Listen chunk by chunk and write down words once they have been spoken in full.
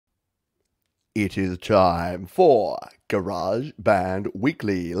It is time for GarageBand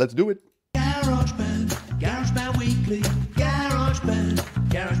Weekly. Let's do it. GarageBand Weekly,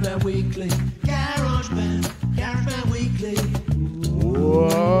 GarageBand Weekly, GarageBand Weekly.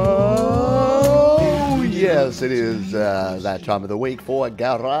 Whoa! Yes, it is that time of the week for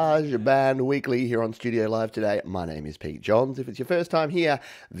GarageBand Weekly here on Studio Live today. My name is Pete Johns. If it's your first time here,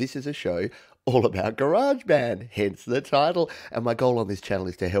 this is a show all about GarageBand, hence the title. And my goal on this channel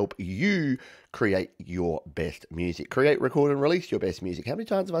is to help you create your best music. Create, record, and release your best music. How many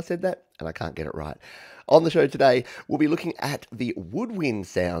times have I said that? And I can't get it right. On the show today, we'll be looking at the Woodwind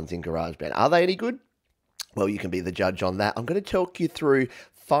sounds in GarageBand. Are they any good? Well, you can be the judge on that. I'm going to talk you through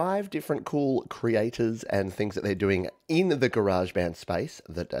 5 different cool creators and things that they're doing in the GarageBand space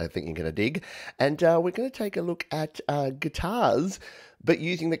that I think you're going to dig. And we're going to take a look at guitars, but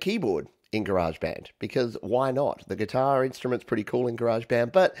using the keyboard in GarageBand, because why not? The guitar instrument's pretty cool in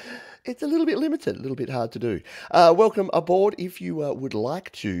GarageBand, but it's a little bit limited, a little bit hard to do. Welcome aboard. If you would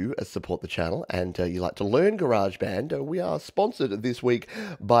like to support the channel and you like to learn GarageBand, we are sponsored this week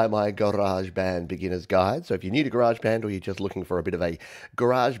by my GarageBand Beginner's Guide. So if you're new to GarageBand or you're just looking for a bit of a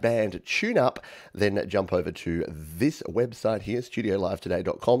GarageBand tune-up, then jump over to this website here,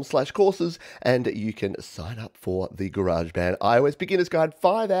 studiolivetoday.com/courses, and you can sign up for the GarageBand iOS Beginner's Guide,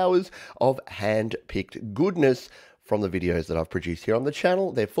 5 hours of hand-picked goodness from the videos that I've produced here on the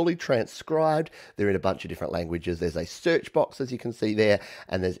channel. They're fully transcribed. They're in a bunch of different languages. There's a search box, as you can see there,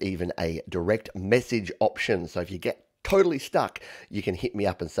 and there's even a direct message option. So if you get totally stuck, you can hit me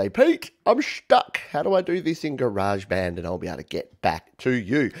up and say, Pete, I'm stuck. How do I do this in GarageBand? And I'll be able to get back to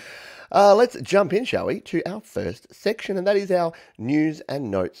you. Let's jump in, shall we, to our first section, and that is our news and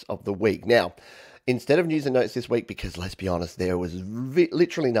notes of the week. Now, instead of news and notes this week, because let's be honest, there was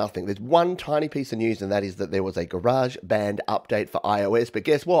literally nothing. There's one tiny piece of news, and that is that there was a GarageBand update for iOS. But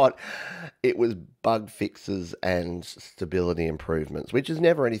guess what? It was bug fixes and stability improvements, which is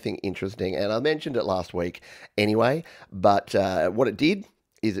never anything interesting. And I mentioned it last week anyway. But what it did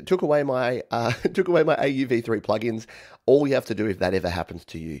is it took away my AUV3 plugins. All you have to do if that ever happens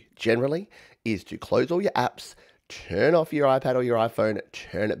to you, generally, is to close all your apps, turn off your iPad or your iPhone,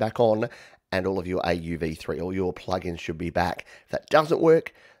 turn it back on, and all of your AUV3, all your plugins should be back. If that doesn't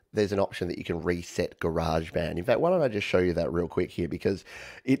work, there's an option that you can reset GarageBand. In fact, why don't I just show you that real quick here, because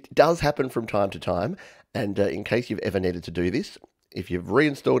it does happen from time to time. And in case you've ever needed to do this, if you've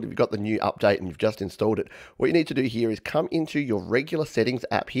reinstalled, if you've got the new update and you've just installed it, what you need to do here is come into your regular settings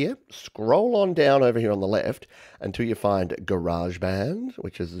app here, scroll on down over here on the left until you find GarageBand,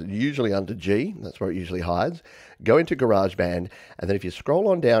 which is usually under G, that's where it usually hides. Go into GarageBand, and then if you scroll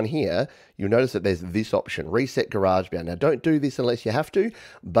on down here, you'll notice that there's this option, Reset GarageBand. Now, don't do this unless you have to,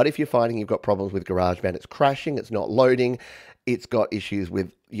 but if you're finding you've got problems with GarageBand, it's crashing, it's not loading, it's got issues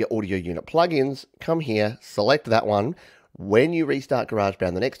with your audio unit plugins, come here, select that one. When you restart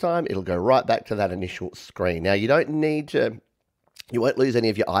GarageBand the next time, it'll go right back to that initial screen. Now, you don't need to, you won't lose any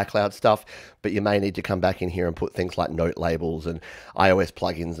of your iCloud stuff, but you may need to come back in here and put things like note labels and iOS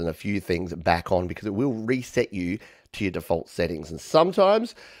plugins and a few things back on, because it will reset you to your default settings. And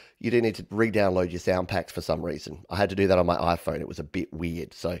sometimes you do need to re-download your sound packs for some reason. I had to do that on my iPhone. It was a bit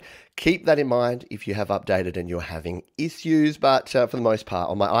weird. So keep that in mind if you have updated and you're having issues. But for the most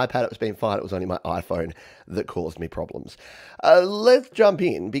part, on my iPad, it was being fine. It was only my iPhone that caused me problems. Let's jump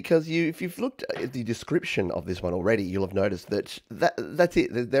in, because if you've looked at the description of this one already, you'll have noticed that's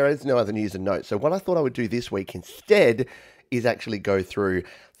it. There is no other news and notes. So what I thought I would do this week instead is actually go through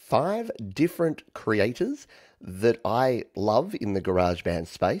 5 different creators that I love in the GarageBand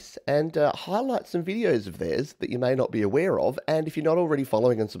space, and highlight some videos of theirs that you may not be aware of. And if you're not already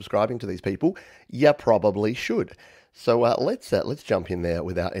following and subscribing to these people, you probably should. So let's jump in there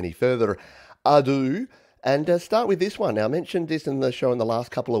without any further ado and start with this one. Now, I mentioned this in the show in the last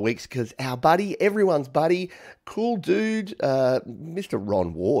couple of weeks because our buddy, everyone's buddy, cool dude, Mr.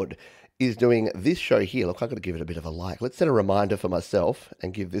 Ron Ward, is doing this show here. Look, I've got to give it a bit of a like. Let's set a reminder for myself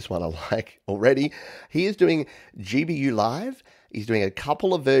and give this one a like already. He is doing GBU Live. He's doing a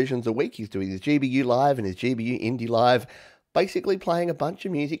couple of versions a week. He's doing his GBU Live and his GBU Indie Live, basically playing a bunch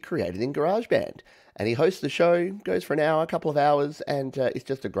of music created in GarageBand. And he hosts the show, goes for an hour, a couple of hours, and it's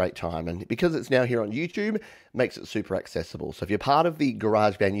just a great time. And because it's now here on YouTube, makes it super accessible. So if you're part of the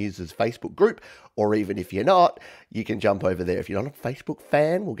GarageBand users Facebook group, or even if you're not, you can jump over there. If you're not a Facebook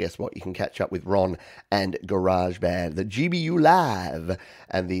fan, well, guess what? You can catch up with Ron and GarageBand. The GBU Live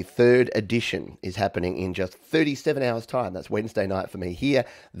and the 3rd edition is happening in just 37 hours' time. That's Wednesday night for me here.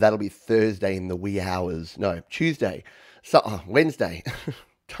 That'll be Thursday in the wee hours. No, Tuesday. Wednesday.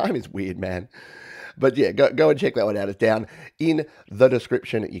 Time is weird, man. But yeah, go and check that one out. It's down in the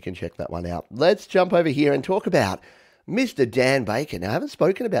description. You can check that one out. Let's jump over here and talk about Mr. Dan Baker. Now, I haven't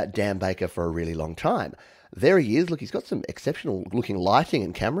spoken about Dan Baker for a really long time. There he is. Look, he's got some exceptional looking lighting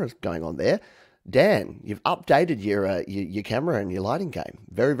and cameras going on there. Dan, you've updated your camera and your lighting game.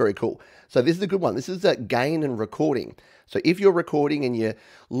 Very, very cool. So this is a good one. This is gain and recording. So if you're recording and you're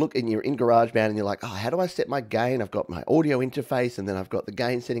in GarageBand and you're like, oh, how do I set my gain? I've got my audio interface and then I've got the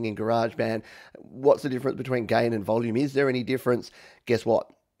gain setting in GarageBand. What's the difference between gain and volume? Is there any difference? Guess what?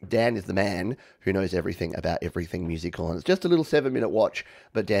 Dan is the man who knows everything about everything musical, and it's just a little 7-minute watch,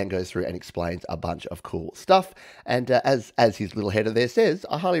 but Dan goes through and explains a bunch of cool stuff. And as his little header there says,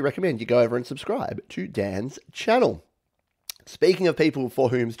 I highly recommend you go over and subscribe to Dan's channel. Speaking of people for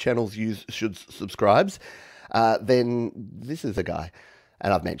whom channels should subscribe, then this is a guy,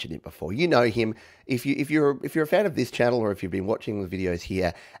 and I've mentioned him before. You know him. If you're a fan of this channel, or if you've been watching the videos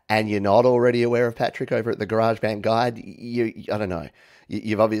here and you're not already aware of Patrick over at the GarageBand Guide, I don't know.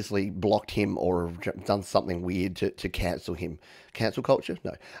 You've obviously blocked him or done something weird to cancel him. Cancel culture?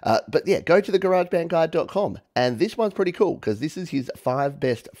 No. But yeah, go to the GarageBandGuide.com. And this one's pretty cool because this is his 5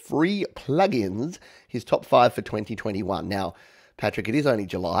 best free plugins, his top 5 for 2021. Now, Patrick, it is only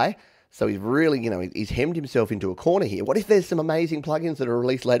July, so he's really, he's hemmed himself into a corner here. What if there's some amazing plugins that are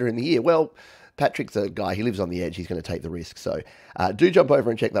released later in the year? Well, Patrick's a guy, he lives on the edge, he's going to take the risk. So do jump over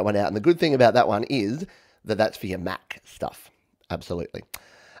and check that one out. And the good thing about that one is that that's for your Mac stuff. Absolutely.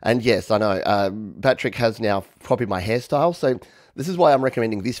 And yes, I know, Patrick has now copied my hairstyle, so this is why I'm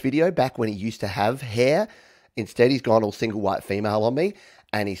recommending this video. Back when he used to have hair, instead he's gone all single white female on me,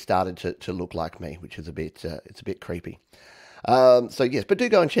 and he started to look like me, which is it's a bit creepy. So yes, but do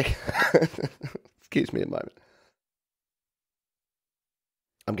go and check. Excuse me a moment.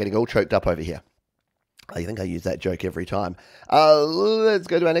 I'm getting all choked up over here. I think I use that joke every time. Let's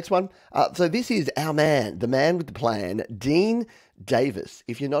go to our next one. So this is our man, the man with the plan, Dean Davis.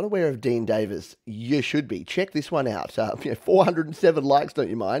 If you're not aware of Dean Davis, you should be. Check this one out. 407 likes, don't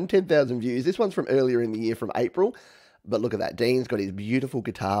you mind? 10,000 views. This one's from earlier in the year, from April. But look at that. Dean's got his beautiful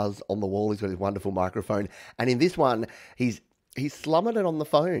guitars on the wall. He's got his wonderful microphone. And in this one, he's slumming it on the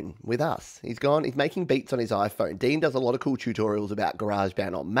phone with us. He's making beats on his iPhone. Dean does a lot of cool tutorials about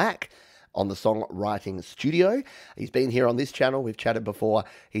GarageBand on Mac, on the Songwriting Studio. He's been here on this channel. We've chatted before.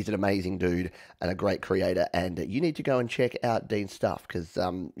 He's an amazing dude and a great creator, and you need to go and check out Dean's stuff because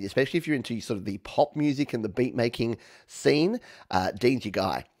especially if you're into sort of the pop music and the beat making scene, Dean's your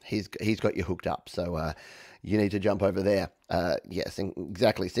guy. He's got you hooked up. So you need to jump over there. Yes,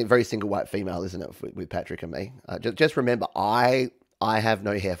 exactly. Very single white female, isn't it, with Patrick and me? Just remember, I have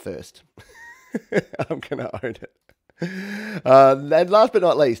no hair first. I'm going to own it. And last but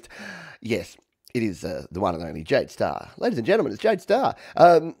not least, yes, it is the one and only Jade Starr. Ladies and gentlemen, it's Jade Starr.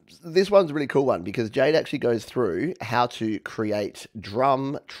 This one's a really cool one because Jade actually goes through how to create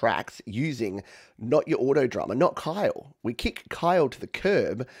drum tracks using not your auto drummer, not Kyle. We kick Kyle to the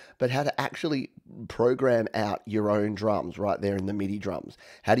curb, but how to actually program out your own drums right there in the MIDI drums.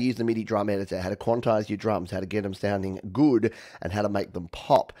 How to use the MIDI drum editor, how to quantize your drums, how to get them sounding good, and how to make them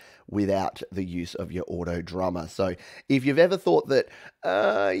pop without the use of your auto drummer. So if you've ever thought that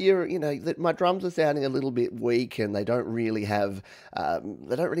that my drums are sounding a little bit weak and they don't really have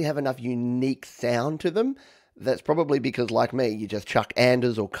enough unique sound to them, that's probably because, like me, you just chuck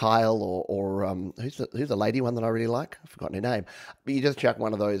Anders or Kyle or who's the lady one that I really like? I've forgotten her name. But you just chuck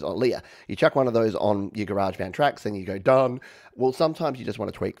one of those on Leah. You chuck one of those on your GarageBand tracks and you go done. Well, sometimes you just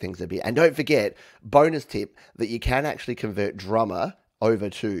want to tweak things a bit. And don't forget, bonus tip, that you can actually convert drummer over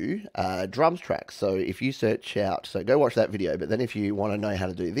to drums tracks. So if you search out, so go watch that video, but then if you want to know how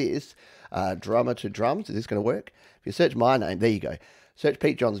to do this, drummer to drums, is this going to work? If you search my name, there you go. Search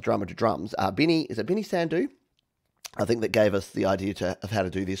Pete Johns drummer to drums. Is it Binny Sandhu? I think that gave us the idea of how to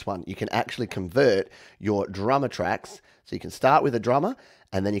do this one. You can actually convert your drummer tracks. So you can start with a drummer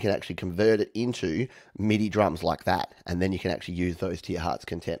and then you can actually convert it into MIDI drums like that. And then you can actually use those to your heart's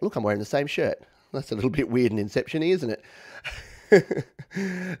content. Look, I'm wearing the same shirt. That's a little bit weird and Inception-y, isn't it?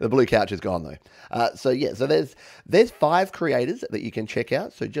 The blue couch is gone though. So there's 5 creators that you can check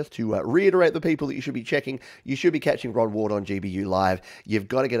out. So just to reiterate the people that you should be checking, you should be catching Rod Ward on GBU Live. You've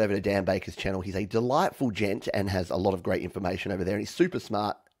got to get over to Dan Baker's channel. He's a delightful gent and has a lot of great information over there. And he's super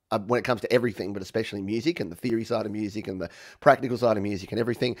smart when it comes to everything, but especially music and the theory side of music and the practical side of music and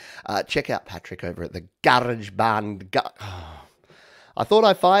everything. Check out Patrick over at the GarageBand. I thought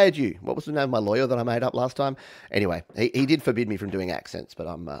I fired you. What was the name of my lawyer that I made up last time? Anyway, he did forbid me from doing accents, but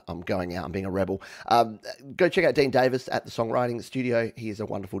I'm going out. I'm being a rebel. Go check out Dean Davis at the Songwriting Studio. He is a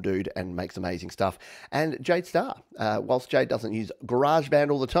wonderful dude and makes amazing stuff. And Jade Starr. Whilst Jade doesn't use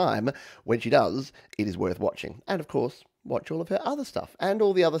GarageBand all the time, when she does, it is worth watching. And of course, watch all of her other stuff and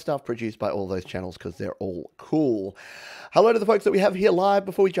all the other stuff produced by all those channels because they're all cool. Hello to the folks that we have here live.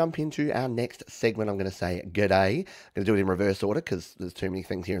 Before we jump into our next segment, I'm going to say g'day. I'm going to do it in reverse order because there's too many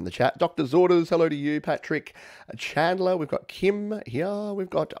things here in the chat. Dr. Zorders, hello to you. Patrick Chandler, we've got Kim here. We've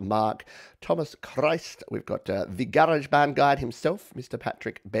got Mark, Thomas Christ. We've got the GarageBand Guide himself, Mr.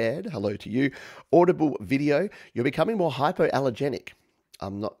 Patrick Baird. Hello to you. Audible Video, you're becoming more hypoallergenic.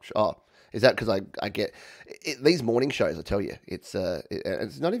 I'm not sure. Oh, is that because I get these morning shows? I tell you, it's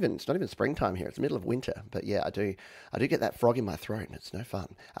not even springtime here. It's the middle of winter, but yeah, I do get that frog in my throat, and it's no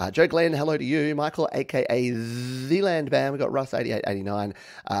fun. Joe Glenn, hello to you. Michael, aka Zealand Band. We got Russ 8889.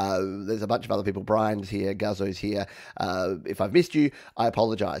 There's a bunch of other people. Brian's here. Guzzo's here. If I've missed you, I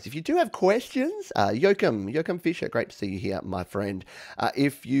apologise. If you do have questions, Yoakum Fisher, great to see you here, my friend.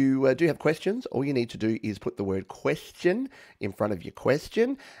 If you do have questions, all you need to do is put the word question in front of your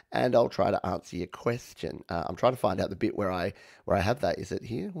question, and I'll try to answer your question. I'm trying to find out the bit where I have that. Is it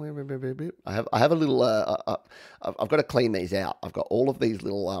here? I have a little. I've got to clean these out. I've got all of these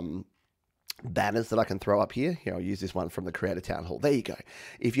little banners that I can throw up here. Here, I'll use this one from the Creator Town Hall. There you go.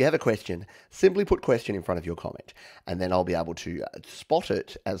 If you have a question, simply put question in front of your comment, and then I'll be able to spot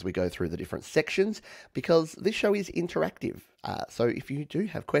it as we go through the different sections, because this show is interactive. So if you do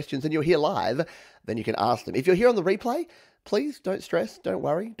have questions and you're here live, then you can ask them. If you're here on the replay, please don't stress, don't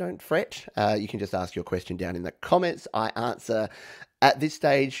worry, don't fret. You can just ask your question down in the comments. I answer, at this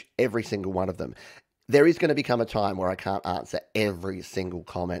stage, every single one of them. There is going to become a time where I can't answer every single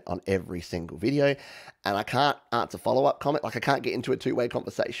comment on every single video, and I can't answer follow-up comment. Like, I can't get into a two-way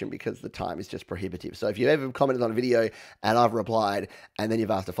conversation because the time is just prohibitive. So if you've ever commented on a video and I've replied, and then you've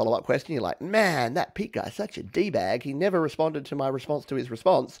asked a follow-up question, you're like, man, that Pete guy's such a D-bag. He never responded to my response to his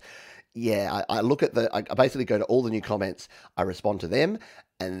response. Yeah, I look at I basically go to all the new comments, I respond to them,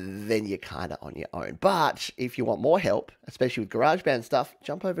 and then you're kind of on your own. But if you want more help, especially with GarageBand stuff,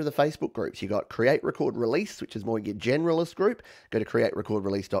 jump over to the Facebook groups. You got Create, Record, Release, which is more your generalist group. Go to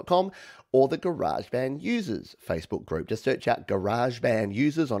createrecordrelease.com, or the GarageBand Users Facebook group. Just search out GarageBand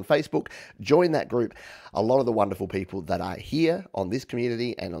Users on Facebook. Join that group. A lot of the wonderful people that are here on this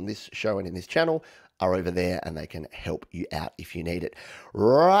community and on this show and in this channel are over there, and they can help you out if you need it.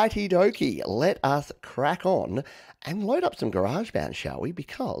 Righty dokie, let us crack on and load up some GarageBand, shall we?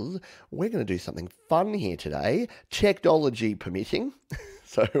 Because we're going to do something fun here today, technology permitting.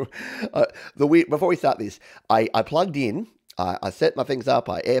 So before we start this, I plugged in, I set my things up,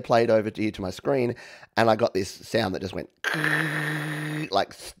 I AirPlayed over to my screen, and I got this sound that just went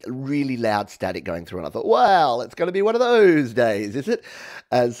like really loud static going through, and I thought, wow, it's going to be one of those days, is it?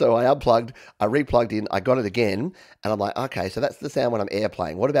 And so I unplugged, I replugged in, I got it again, and I'm like, okay, so that's the sound when I'm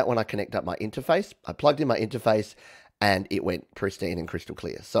AirPlaying. What about when I connect up my interface? I plugged in my interface, and it went pristine and crystal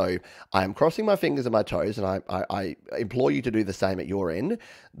clear. So I am crossing my fingers and my toes, and I implore you to do the same at your end,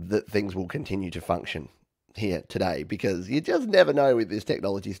 that things will continue to function here today, because you just never know with this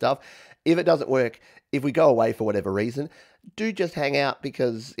technology stuff. If it doesn't work, if we go away for whatever reason, do just hang out,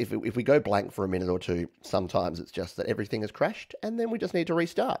 because if we go blank for a minute or two, sometimes it's just that everything has crashed and then we just need to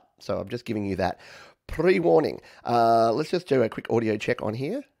restart. So I'm just giving you that pre-warning. Let's just do a quick audio check on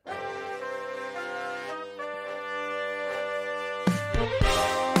here.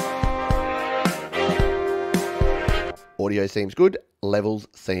 Audio seems good. Levels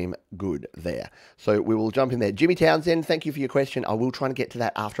seem good there. So we will jump in there. Jimmy Townsend, thank you for your question. I will try and get to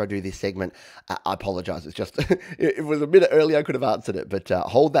that after I do this segment. I apologize. It's just, if it was a minute earlier, I could have answered it. But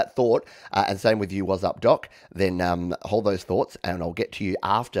hold that thought. And same with you, what's up, Doc? Then hold those thoughts, and I'll get to you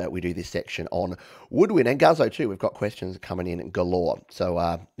after we do this section on Woodwind. And Guzzo too. We've got questions coming in galore.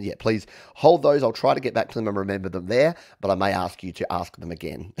 So yeah, please hold those. I'll try to get back to them and remember them there. But I may ask you to ask them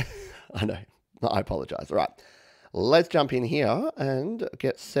again. I know. I apologize. All right. Let's jump in here and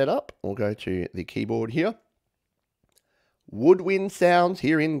get set up. We'll go to the keyboard here. Woodwind sounds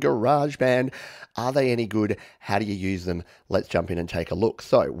here in GarageBand. Are they any good? How do you use them? Let's jump in and take a look.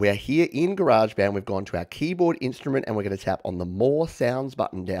 So we're here in GarageBand. We've gone to our keyboard instrument, and we're going to tap on the More Sounds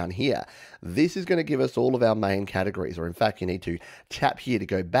button down here. This is going to give us all of our main categories, or in fact, you need to tap here to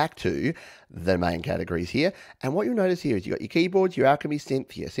go back to the main categories here. And what you'll notice here is you've got your keyboards, your Alchemy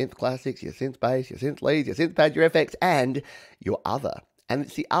synth, your synth classics, your synth bass, your synth leads, your synth pad, your FX, and your other. And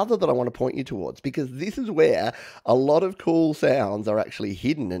it's the other that I want to point you towards, because this is where a lot of cool sounds are actually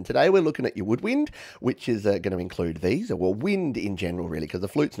hidden. And today we're looking at your woodwind, which is going to include these, or well, wind in general, really, because the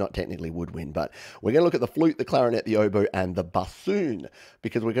flute's not technically woodwind, but we're going to look at the flute, the clarinet, the oboe, and the bassoon,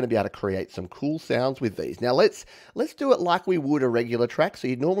 because we're going to be able to create some cool sounds with these. Now let's do it like we would a regular track. So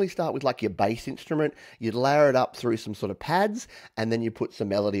you'd normally start with like your bass instrument, you'd layer it up through some sort of pads, and then you put some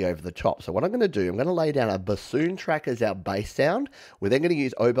melody over the top. So what I'm going to do, I'm going to lay down a bassoon track as our bass sound. We're then going to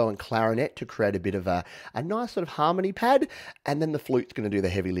use oboe and clarinet to create a bit of a nice sort of harmony pad, and then the flute's going to do the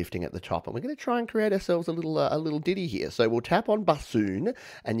heavy lifting at the top. And we're going to try and create ourselves a little ditty here. So we'll tap on bassoon,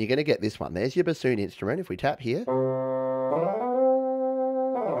 and you're going to get this one. There's your bassoon instrument. If we tap here,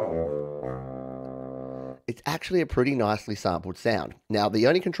 it's actually a pretty nicely sampled sound. Now, the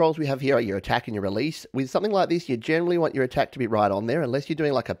only controls we have here are your attack and your release. With something like this, you generally want your attack to be right on there, unless you're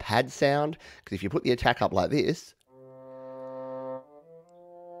doing like a pad sound, because if you put the attack up like this,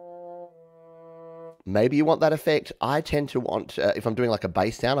 maybe you want that effect. I tend to want, if I'm doing like a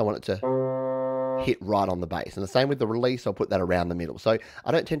bass sound, I want it to hit right on the bass. And the same with the release, I'll put that around the middle. So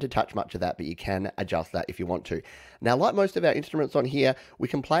I don't tend to touch much of that, but you can adjust that if you want to. Now, like most of our instruments on here, we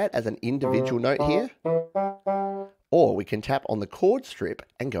can play it as an individual note here, or we can tap on the chord strip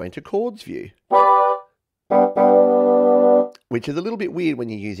and go into chords view, which is a little bit weird when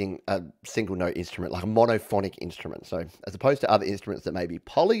you're using a single note instrument, like a monophonic instrument. So as opposed to other instruments that may be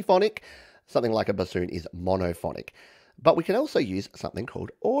polyphonic, something like a bassoon is monophonic. But we can also use something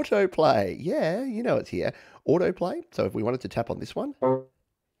called autoplay. Yeah, you know it's here. Autoplay. So if we wanted to tap on this one,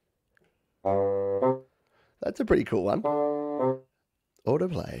 that's a pretty cool one.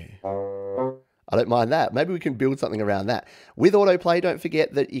 Autoplay. I don't mind that. Maybe we can build something around that. With autoplay, don't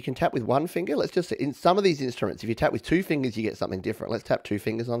forget that you can tap with one finger. Let's just, in some of these instruments, if you tap with two fingers, you get something different. Let's tap two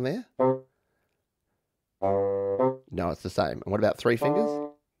fingers on there. No, it's the same. And what about three fingers?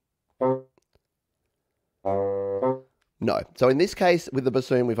 No. So in this case, with the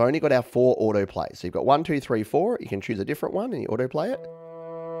bassoon, we've only got our 4 autoplays. So you've got 1, 2, 3, 4. You can choose a different one and you autoplay it.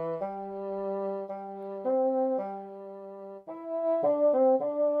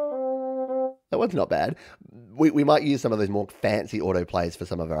 That one's not bad. We might use some of those more fancy autoplays for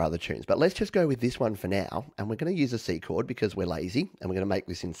some of our other tunes, but let's just go with this one for now. And we're going to use a C chord because we're lazy, and we're going to make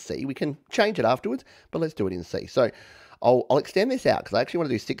this in C. We can change it afterwards, but let's do it in C. So I'll extend this out because I actually want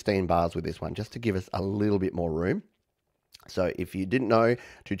to do 16 bars with this one just to give us a little bit more room. So if you didn't know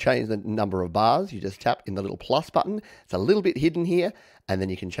to change the number of bars, you just tap in the little plus button. It's a little bit hidden here, and then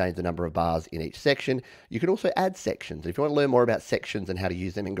you can change the number of bars in each section. You can also add sections. If you want to learn more about sections and how to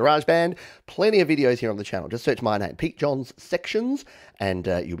use them in GarageBand, plenty of videos here on the channel. Just search my name, Pete Johns Sections, and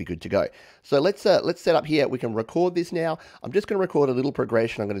you'll be good to go. So let's set up here. We can record this now. I'm just going to record a little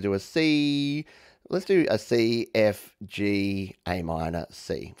progression. I'm going to do a C. Let's do a C, F, G, A minor,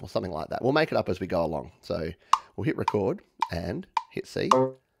 C, or something like that. We'll make it up as we go along. So we'll hit record and hit C.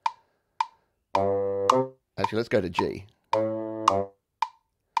 Actually, let's go to G.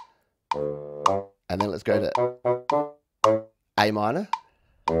 And then let's go to A minor.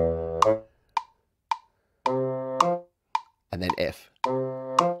 And then F.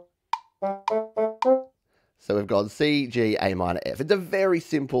 So we've got C, G, A minor, F. It's a very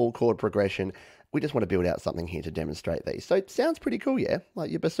simple chord progression. We just want to build out something here to demonstrate these. So it sounds pretty cool, yeah? Like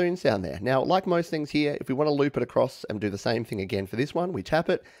your bassoon sound there. Now, like most things here, if we want to loop it across and do the same thing again for this one, we tap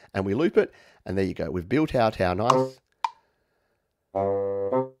it and we loop it, and there you go. We've built out our nice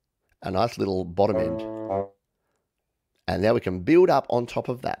little bottom end. And now we can build up on top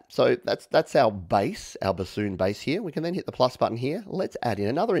of that. So that's our bass, our bassoon bass here. We can then hit the plus button here. Let's add in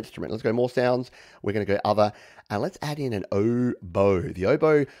another instrument. Let's go more sounds. We're going to go other. And let's add in an oboe. The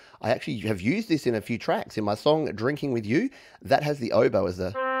oboe, I actually have used this in a few tracks. In my song, Drinking With You, that has the oboe as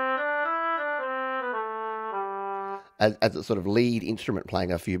a sort of lead instrument,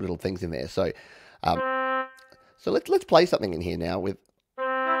 playing a few little things in there. So let's play something in here now with...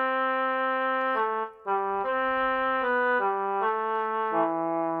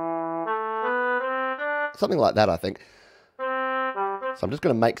 something like that, I think. So I'm just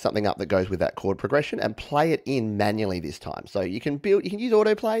going to make something up that goes with that chord progression and play it in manually this time. So you can use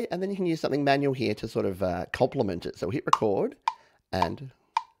autoplay, and then you can use something manual here to sort of complement it. So we'll hit record and...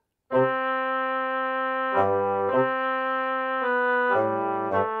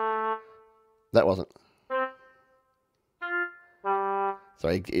 that wasn't...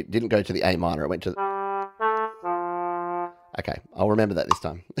 sorry, it didn't go to the A minor, it went to... okay, I'll remember that this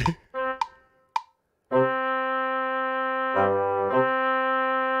time.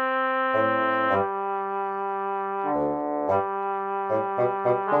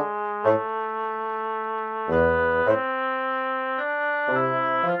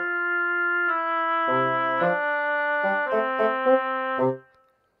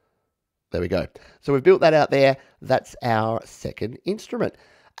 There we go. So we've built that out there. That's our second instrument.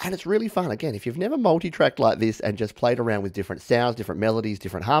 And it's really fun. Again, if you've never multi-tracked like this and just played around with different sounds, different melodies,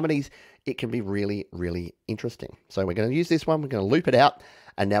 different harmonies, it can be really, really interesting. So we're going to use this one. We're going to loop it out.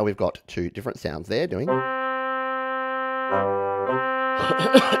 And now we've got two different sounds there doing.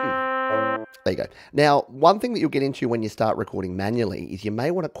 There you go. Now, one thing that you'll get into when you start recording manually is you may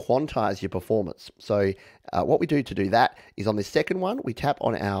want to quantize your performance. So what we do to do that is on this second one, we tap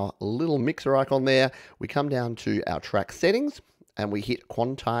on our little mixer icon there. We come down to our track settings and we hit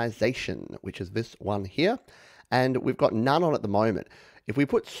quantization, which is this one here. And we've got none on at the moment. If we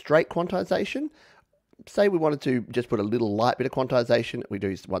put straight quantization, say we wanted to just put a little light bit of quantization, we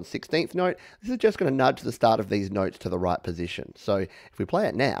do 1/16th note. This is just going to nudge the start of these notes to the right position. So if we play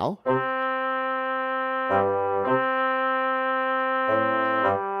it now,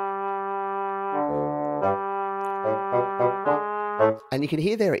 and you can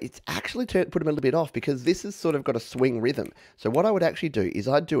hear there, it's actually put them a little bit off because this has sort of got a swing rhythm. So what I would actually do is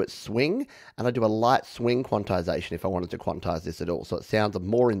I'd do it swing, and I'd do a light swing quantization if I wanted to quantize this at all. So it sounds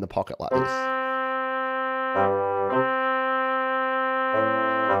more in the pocket like this.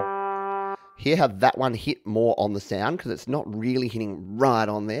 Hear how that one hit more on the sound because it's not really hitting right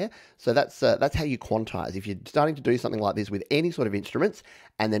on there. So that's how you quantize. If you're starting to do something like this with any sort of instruments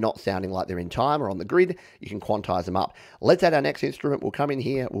and they're not sounding like they're in time or on the grid, you can quantize them up. Let's add our next instrument. We'll come in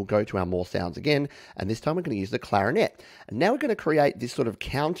here. We'll go to our more sounds again. And this time we're going to use the clarinet. And now we're going to create this sort of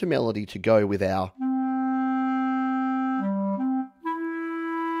counter melody to go with our...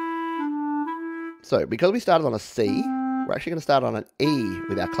 So because we started on a C, we're actually going to start on an E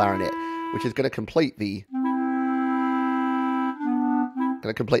with our clarinet, which is going to complete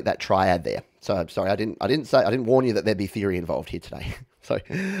that triad there. So I'm sorry, I didn't warn you that there'd be theory involved here today. So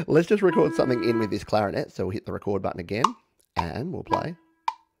let's just record something in with this clarinet. So we'll hit the record button again and we'll play.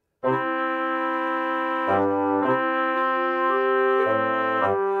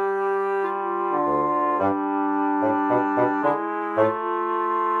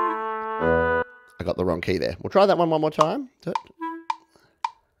 I got the wrong key there. We'll try that one more time.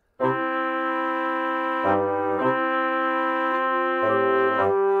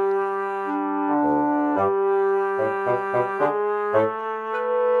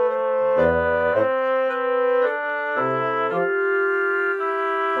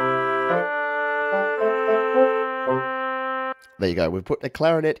 There you go. We've put a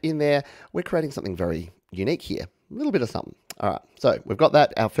clarinet in there. We're creating something very unique here. A little bit of something. All right, so we've got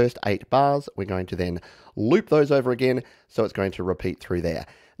that, our first 8 bars. We're going to then loop those over again, so it's going to repeat through there.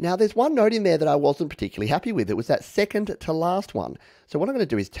 Now, there's one note in there that I wasn't particularly happy with. It was that second to last one. So what I'm going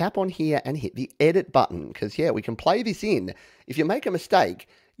to do is tap on here and hit the edit button, because, yeah, we can play this in. If you make a mistake,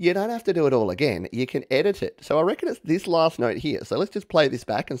 you don't have to do it all again. You can edit it. So I reckon it's this last note here. So let's just play this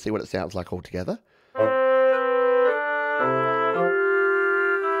back and see what it sounds like all together.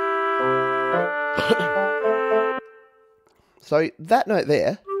 So that note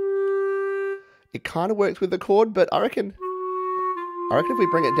there, it kind of works with the chord, but I reckon if we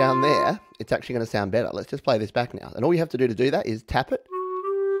bring it down there, it's actually going to sound better. Let's just play this back now. And all you have to do that is tap it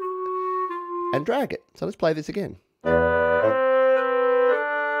and drag it. So let's play this again.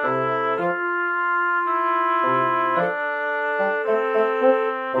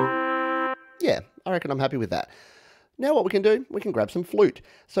 Yeah, I reckon I'm happy with that. Now what we can do, we can grab some flute.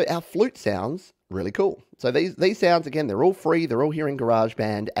 So our flute sounds really cool. So these sounds, again, they're all free. They're all here in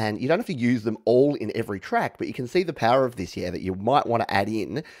GarageBand, and you don't have to use them all in every track, but you can see the power of this, yeah, that you might want to add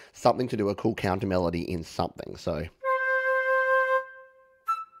in something to do a cool counter melody in something. So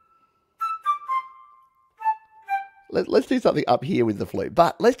let's do something up here with the flute,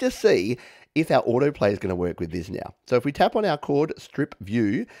 but let's just see if our autoplay is going to work with this now. So if we tap on our chord strip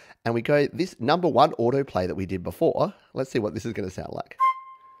view and we go this number 1 autoplay that we did before, let's see what this is going to sound like.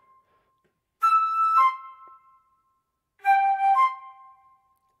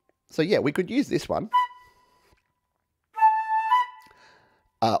 So yeah, we could use this one.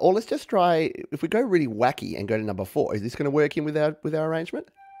 Or let's just try, if we go really wacky and go to number 4, is this going to work in with our arrangement?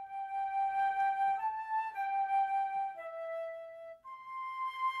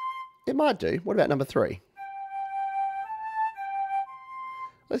 It might do. What about number 3?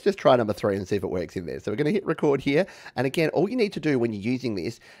 Let's just try number 3 and see if it works in there. So we're going to hit record here. And again, all you need to do when you're using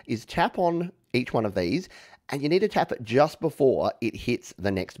this is tap on each one of these, and you need to tap it just before it hits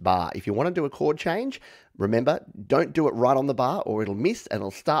the next bar. If you want to do a chord change, remember, don't do it right on the bar or it'll miss and it'll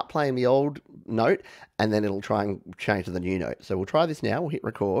start playing the old note and then it'll try and change to the new note. So we'll try this now. We'll hit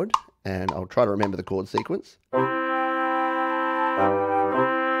record and I'll try to remember the chord sequence.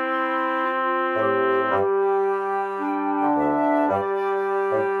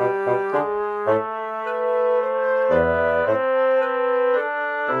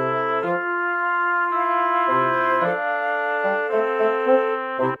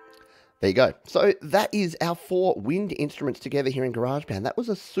 There you go. So that is our 4 wind instruments together here in GarageBand. That was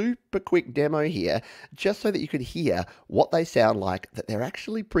a super quick demo here, just so that you could hear what they sound like, that they're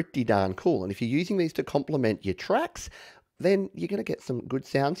actually pretty darn cool. And if you're using these to complement your tracks, then you're going to get some good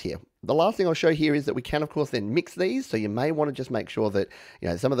sounds here. The last thing I'll show here is that we can, of course, then mix these. So you may want to just make sure that,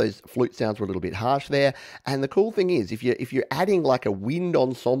 some of those flute sounds were a little bit harsh there. And the cool thing is, if you're adding like a wind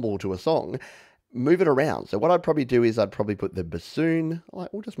ensemble to a song, move it around. So what I'd probably do is I'd probably put the bassoon,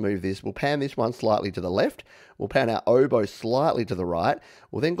 we'll just move this, we'll pan this one slightly to the left, we'll pan our oboe slightly to the right,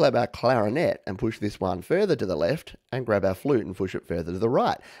 we'll then grab our clarinet and push this one further to the left, and grab our flute and push it further to the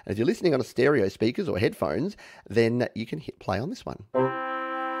right. And if you're listening on a stereo speakers or headphones, then you can hit play on this one.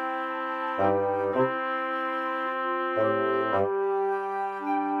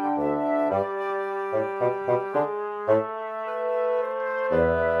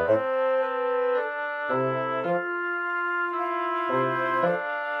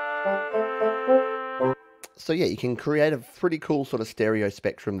 So yeah, you can create a pretty cool sort of stereo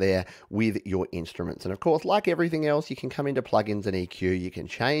spectrum there with your instruments. And of course, like everything else, you can come into plugins and EQ, you can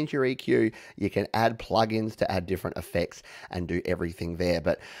change your EQ, you can add plugins to add different effects and do everything there.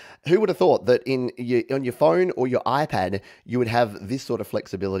 But who would have thought that on your phone or your iPad, you would have this sort of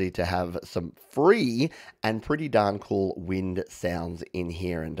flexibility to have some free and pretty darn cool wind sounds in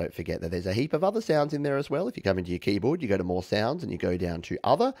here. And don't forget that there's a heap of other sounds in there as well. If you come into your keyboard, you go to more sounds and you go down to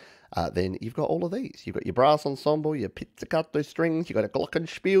other, then you've got all of these. You've got your brass ensemble, your pizzicato strings, you've got a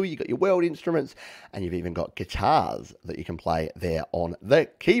glockenspiel, you've got your world instruments, and you've even got guitars that you can play there on the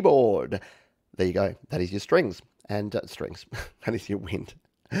keyboard. There you go. That is your strings. And strings. That is your wind.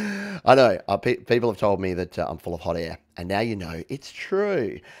 I know. People have told me that I'm full of hot air, and now you know it's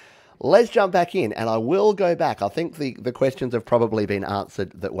true. Let's jump back in, and I will go back. I think the questions have probably been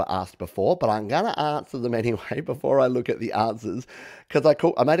answered that were asked before, but I'm going to answer them anyway before I look at the answers, because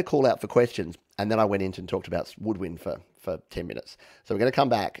I made a call out for questions, and then I went in and talked about Woodwind for 10 minutes. So we're going to come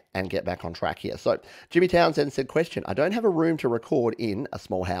back and get back on track here. So Jimmy Townsend said, question, I don't have a room to record in a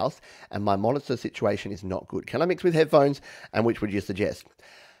small house, and my monitor situation is not good. Can I mix with headphones, and which would you suggest?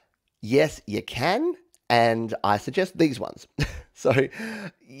 Yes, you can. And I suggest these ones. So,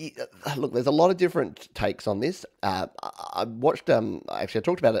 look, there's a lot of different takes on this. I watched, actually, I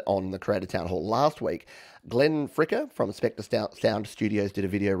talked about it on the Creator Town Hall last week. Glenn Fricker from Spectre Sound Studios did a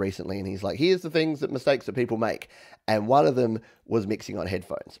video recently, and he's like, here's the mistakes that people make. And one of them was mixing on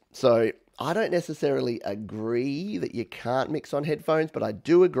headphones. So I don't necessarily agree that you can't mix on headphones, but I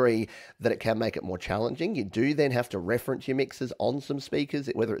do agree that it can make it more challenging. You do then have to reference your mixes on some speakers,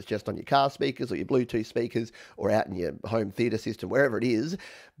 whether it's just on your car speakers or your Bluetooth speakers or out in your home theater system, wherever it is,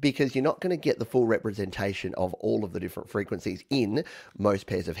 because you're not going to get the full representation of all of the different frequencies in most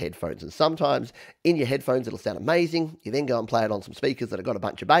pairs of headphones. And sometimes in your headphones, it'll sound amazing. You then go and play it on some speakers that have got a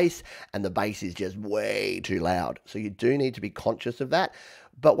bunch of bass, and the bass is just way too loud. So you do need to be conscious of that.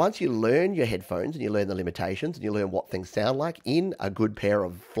 But once you learn your headphones and you learn the limitations and you learn what things sound like in a good pair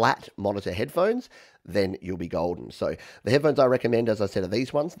of flat monitor headphones, then you'll be golden. So the headphones I recommend, as I said, are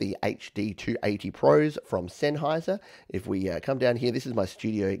these ones, the HD 280 Pros from Sennheiser. If we come down here, this is my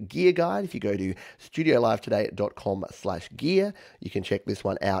studio gear guide. If you go to studiolivetoday.com/gear, you can check this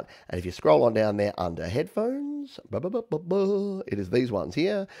one out. And if you scroll on down there under headphones, it is these ones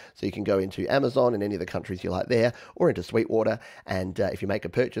here. So you can go into Amazon in any of the countries you like there, or into Sweetwater. And if you make a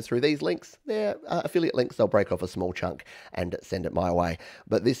purchase through these links, they're affiliate links, they'll break off a small chunk and send it my way.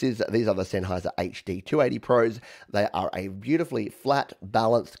 But these are the Sennheiser HD 280 Pros. They are a beautifully flat,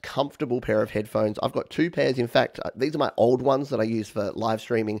 balanced, comfortable pair of headphones. I've got 2 pairs. In fact, these are my old ones that I use for live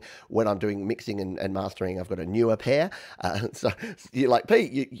streaming when I'm doing mixing and mastering. I've got a newer pair. So you're like,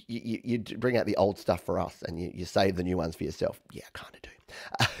 Pete, you bring out the old stuff for us and you save the new ones for yourself. Yeah, I kind of do.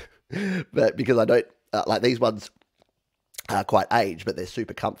 But because I don't, like these ones are quite aged, but they're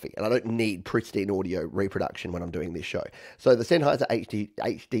super comfy, and I don't need pristine audio reproduction when I'm doing this show. So the Sennheiser HD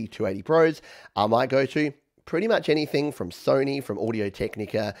 280 Pros are my go-to. Pretty much anything from Sony, from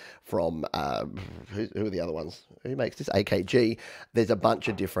Audio-Technica, from, who are the other ones? Who makes this? AKG. There's a bunch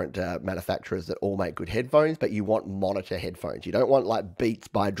of different manufacturers that all make good headphones, but you want monitor headphones. You don't want like Beats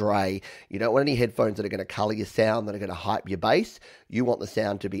by Dre. You don't want any headphones that are going to color your sound, that are going to hype your bass. You want the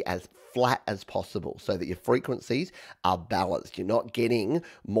sound to be as flat as possible so that your frequencies are balanced. You're not getting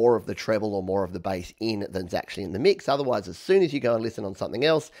more of the treble or more of the bass in than's actually in the mix. Otherwise, as soon as you go and listen on something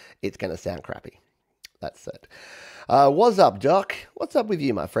else, it's going to sound crappy. That's it. What's up, Doc? What's up with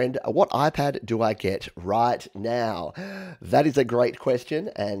you, my friend? What iPad do I get right now? That is a great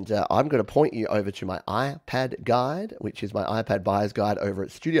question, and I'm going to point you over to my iPad guide, which is my iPad buyer's guide over at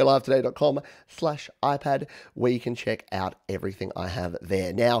studiolivetoday.com/iPad, where you can check out everything I have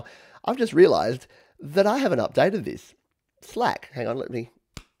there. Now, I've just realized that I haven't updated this. Slack. Hang on,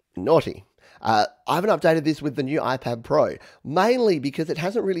 naughty. I haven't updated this with the new iPad Pro, mainly because it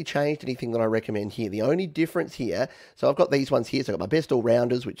hasn't really changed anything that I recommend here. The only difference here, so I've got these ones here. So I've got my best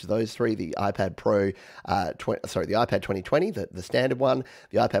all-rounders, which are those three, the iPad Pro, the iPad 2020, the standard one,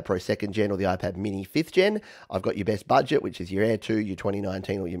 the iPad Pro 2nd Gen, or the iPad Mini 5th Gen. I've got your best budget, which is your Air 2, your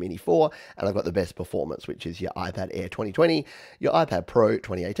 2019, or your Mini 4, and I've got the best performance, which is your iPad Air 2020, your iPad Pro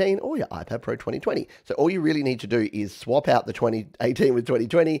 2018, or your iPad Pro 2020. So all you really need to do is swap out the 2018 with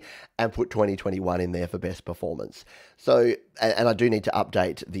 2020 and put 2021 in there for best performance. So, and I do need to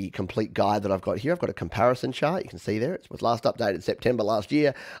update the complete guide that I've got here. I've got a comparison chart. You can see there. It was last updated September last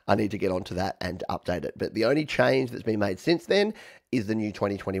year. I need to get onto that and update it. But the only change that's been made since then is the new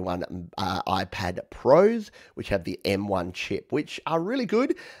 2021 iPad Pros, which have the M1 chip, which are really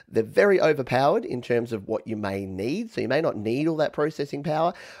good. They're very overpowered in terms of what you may need. So you may not need all that processing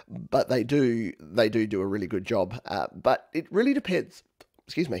power, but they do a really good job. But it really depends.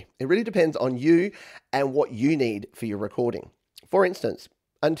 It really depends on you and what you need for your recording. For instance,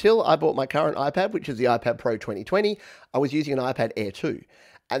 until I bought my current iPad, which is the iPad Pro 2020, I was using an iPad Air 2.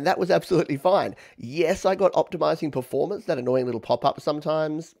 And that was absolutely fine. Yes, I got optimizing performance, that annoying little pop-up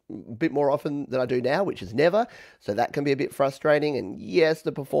sometimes, a bit more often than I do now, which is never. So that can be a bit frustrating. And yes,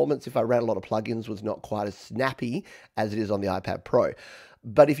 the performance, if I ran a lot of plugins, was not quite as snappy as it is on the iPad Pro.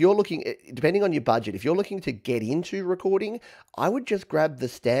 But if you're looking, depending on your budget, if you're looking to get into recording, I would just grab the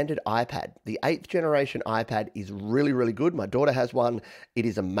standard iPad. The 8th generation iPad is really, really good. My daughter has one. It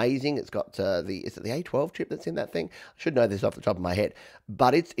is amazing. It's got is it the A12 chip that's in that thing? I should know this off the top of my head.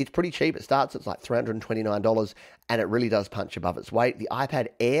 But it's pretty cheap. It starts at like $329, and it really does punch above its weight. The iPad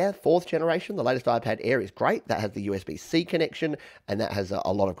Air, 4th generation, the latest iPad Air is great. That has the USB-C connection, and that has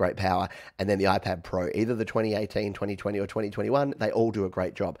a lot of great power. And then the iPad Pro, either the 2018, 2020, or 2021, they all do a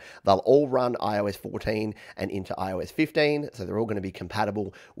great job. They'll all run iOS 14 and into iOS 15, so they're all going to be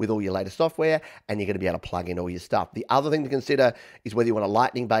compatible with all your latest software, and you're going to be able to plug in all your stuff. The other thing to consider is whether you want a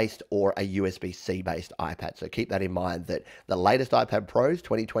Lightning-based or a USB-C-based iPad. So keep that in mind, that the latest iPad Pros,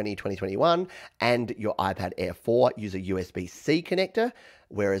 2020, 2021, and your iPad Air 4 use a USB-C connector,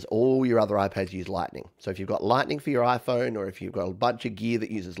 whereas all your other iPads use Lightning. So if you've got Lightning for your iPhone, or if you've got a bunch of gear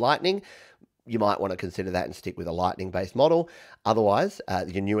that uses Lightning, you might want to consider that and stick with a Lightning-based model. Otherwise,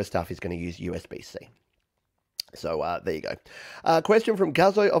 your newer stuff is going to use USB-C. So there you go. Question from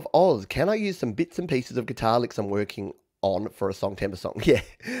Guzzo of Oz. Can I use some bits and pieces of guitar licks I'm working on for a Songtember song? Yeah,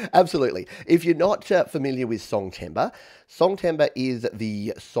 absolutely. If you're not familiar with Songtember, Songtember is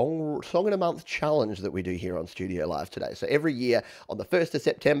the song in a month challenge that we do here on Studio Live today. So every year on the 1st of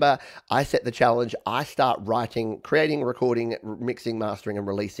September, I set the challenge. I start writing, creating, recording, mixing, mastering, and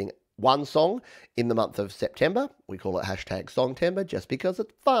releasing one song in the month of September. We call it #Songtember just because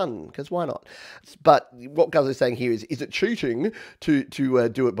it's fun, because why not? But what Guz is saying here is it cheating to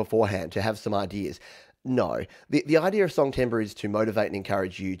do it beforehand, to have some ideas? No. The idea of Songtember is to motivate and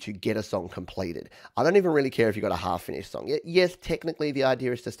encourage you to get a song completed. I don't even really care if you've got a half-finished song. Yes, technically the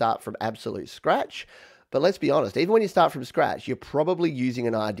idea is to start from absolute scratch, but let's be honest, even when you start from scratch, you're probably using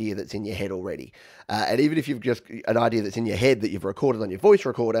an idea that's in your head already. And even if you've just an idea that's in your head that you've recorded on your voice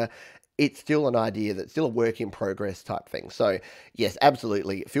recorder, it's still an idea that's still a work in progress type thing. So yes,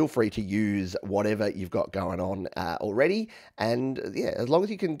 absolutely. Feel free to use whatever you've got going on already. And yeah, as long as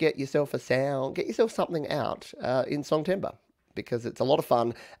you can get yourself a sound, get yourself something out in Songtember, because it's a lot of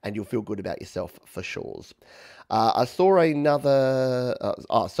fun and you'll feel good about yourself for sure. I saw another,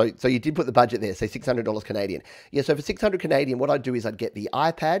 so you did put the budget there, say $600 Canadian. Yeah, so for 600 Canadian, what I'd do is I'd get the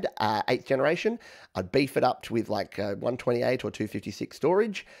iPad 8th generation, I'd beef it up with like 128 or 256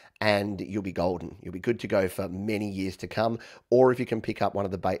 storage, and you'll be golden. You'll be good to go for many years to come. Or if you can pick up one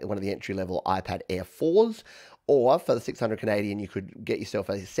of the entry-level iPad Air 4s, or for the 600 Canadian, you could get yourself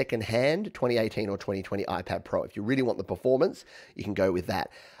a second-hand 2018 or 2020 iPad Pro. If you really want the performance, you can go with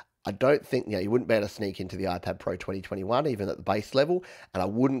that. I don't think, you wouldn't be able to sneak into the iPad Pro 2021, even at the base level, and I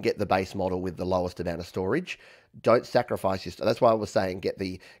wouldn't get the base model with the lowest amount of storage. Don't sacrifice your, that's why I was saying get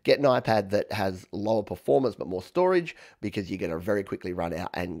an iPad that has lower performance but more storage, because you're going to very quickly run out.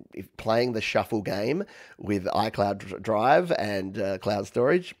 And if playing the shuffle game with iCloud Drive and cloud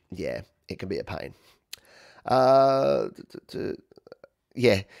storage, yeah, it can be a pain.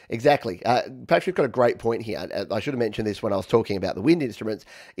 Yeah, exactly. Patrick's got a great point here. I should have mentioned this when I was talking about the wind instruments.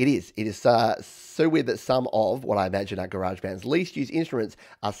 It is so weird that some of what I imagine are GarageBand's least used instruments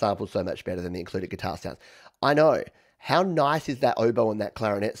are sampled so much better than the included guitar sounds. I know. How nice is that oboe and that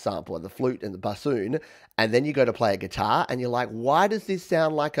clarinet sample and the flute and the bassoon? And then you go to play a guitar and you're like, why does this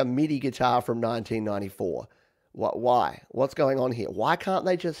sound like a MIDI guitar from 1994? Why? What's going on here? Why can't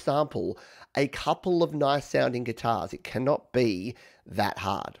they just sample a couple of nice sounding guitars? It cannot be that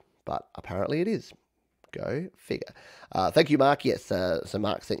hard, but apparently it is. Go figure. Thank you, Mark. Yes, so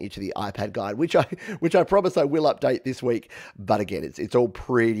Mark sent you to the iPad guide, which I promise I will update this week. But again, it's all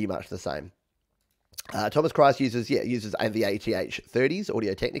pretty much the same. Thomas Christ uses the ATH 30s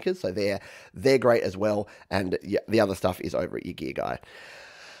Audio Technicas, so they're great as well. And yeah, the other stuff is over at your Gear Guide.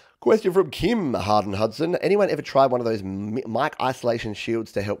 Question from Kim Harden Hudson. Anyone ever tried one of those mic isolation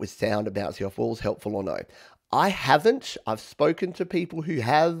shields to help with sound and bouncy off walls? Helpful or no? I haven't. I've spoken to people who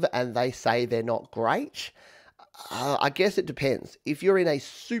have, and they say they're not great. I guess it depends. If you're in a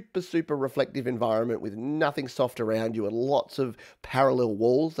super, super reflective environment with nothing soft around you and lots of parallel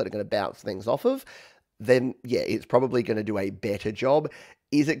walls that are going to bounce things off of, then yeah, it's probably going to do a better job.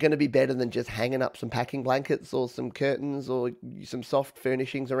 Is it going to be better than just hanging up some packing blankets or some curtains or some soft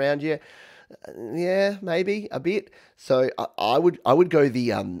furnishings around you? Yeah, maybe a bit. So I would go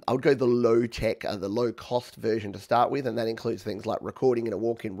the low tech, the low cost version to start with, and that includes things like recording in a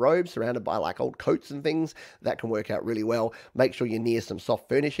walk-in robe surrounded by like old coats and things. That can work out really well. Make sure you're near some soft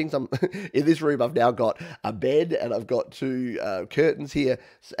furnishings. In this room. I've now got a bed and I've got two curtains here,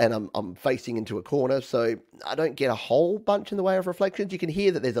 and I'm facing into a corner, so I don't get a whole bunch in the way of reflections. You can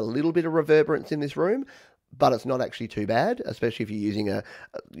hear that there's a little bit of reverberance in this room, but it's not actually too bad, especially if you're using a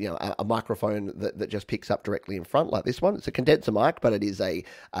microphone that just picks up directly in front like this one. It's a condenser mic, but it is a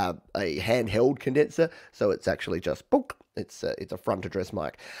handheld condenser, so it's actually just boop. It's a front address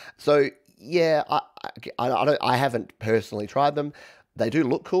mic. So yeah, I haven't personally tried them. They do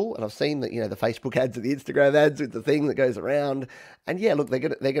look cool, and I've seen that the Facebook ads and the Instagram ads with the thing that goes around, and yeah, look, they're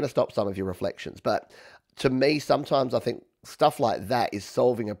gonna stop some of your reflections. But to me, sometimes I think stuff like that is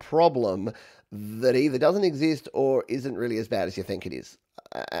solving a problem that either doesn't exist or isn't really as bad as you think it is.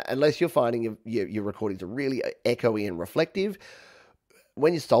 Unless you're finding your recordings are really echoey and reflective.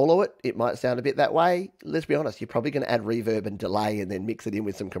 When you solo it, it might sound a bit that way. Let's be honest, you're probably going to add reverb and delay and then mix it in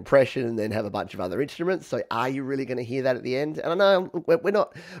with some compression and then have a bunch of other instruments. So are you really going to hear that at the end? And I know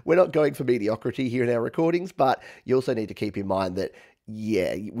we're not going for mediocrity here in our recordings, but you also need to keep in mind that,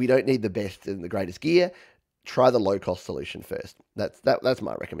 yeah, we don't need the best and the greatest gear. Try the low-cost solution first. That's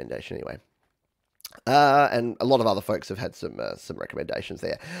my recommendation anyway. And a lot of other folks have had some recommendations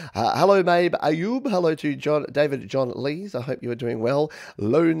there. Hello, Mabe Ayub. Hello to David John Lees. I hope you are doing well.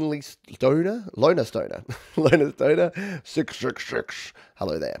 Loner Stoner, 666.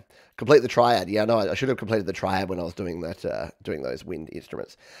 Hello there. Complete the triad. Yeah, no, I should have completed the triad when I was doing that, doing those wind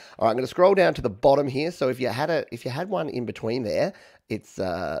instruments. All right, I'm going to scroll down to the bottom here. So if you had one in between there, it's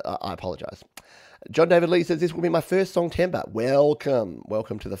I apologize. John David Lee says, this will be my first Songtember.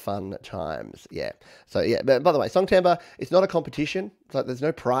 Welcome to the fun times. Yeah. So yeah, but by the way, Songtember, it's not a competition. It's like there's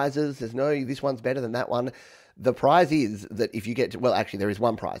no prizes. There's no, this one's better than that one. The prize is that if you get to, well, actually there is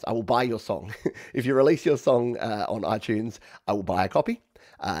one prize. I will buy your song. If you release your song on iTunes, I will buy a copy.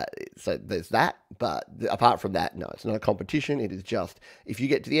 So there's that, but apart from that, no, it's not a competition. It is just, if you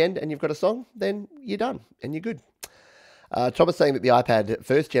get to the end and you've got a song, then you're done and you're good. Thomas saying that the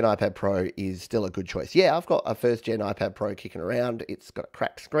first gen iPad Pro is still a good choice. Yeah, I've got a first gen iPad Pro kicking around. It's got a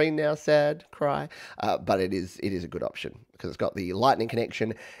cracked screen now, sad cry, but it is a good option because it's got the Lightning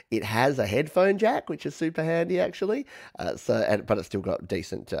connection. It has a headphone jack, which is super handy actually. But it's still got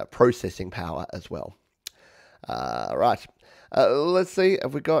decent processing power as well. Right. Let's see.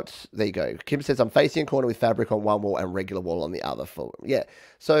 Have we got... There you go. Kim says, I'm facing a corner with fabric on one wall and regular wall on the other. Yeah.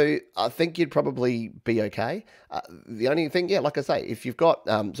 So I think you'd probably be okay. The only thing, yeah, like I say, if you've got...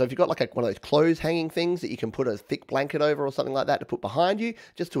 so if you've got like one of those clothes hanging things that you can put a thick blanket over or something like that to put behind you,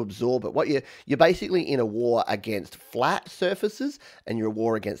 just to absorb it. You're basically in a war against flat surfaces and you're a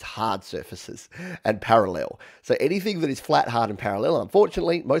war against hard surfaces and parallel. So anything that is flat, hard, and parallel,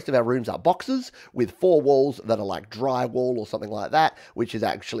 unfortunately, most of our rooms are boxes with 4 walls that are like drywall or something like that, which is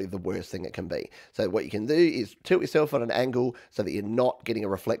actually the worst thing it can be. So what you can do is tilt yourself on an angle so that you're not getting a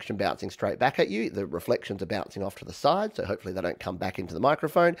reflection bouncing straight back at you. The reflections are bouncing off to the side, so hopefully they don't come back into the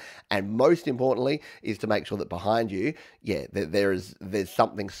microphone. And most importantly is to make sure that behind you, yeah, there's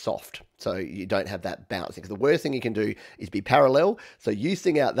something soft. So you don't have that bouncing. Because the worst thing you can do is be parallel. So you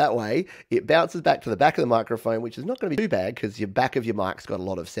sing out that way, it bounces back to the back of the microphone, which is not going to be too bad because your back of your mic's got a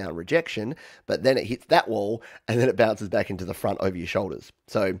lot of sound rejection, but then it hits that wall and then it bounces back into the front over your shoulders.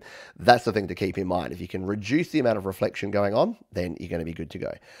 So that's the thing to keep in mind. If you can reduce the amount of reflection going on, then you're going to be good to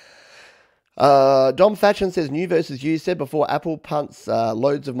go. Dom Thatchin says, new versus used. Said before, Apple punts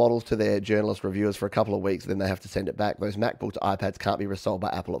loads of models to their journalist reviewers for a couple of weeks, then they have to send it back. Those MacBooks, iPads can't be resold by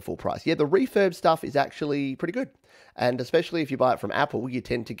Apple at full price. Yeah, the refurb stuff is actually pretty good. And especially if you buy it from Apple, you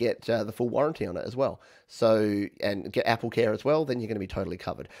tend to get the full warranty on it as well. So, and get Apple Care as well, then you're going to be totally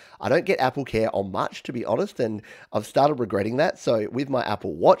covered. I don't get Apple Care on much, to be honest, and I've started regretting that. So with my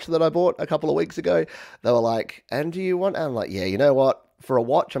Apple Watch that I bought a couple of weeks ago, they were like, and do you want? And I'm like, yeah, you know what? For a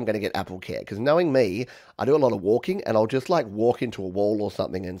watch, I'm going to get Apple Care because knowing me, I do a lot of walking and I'll just like walk into a wall or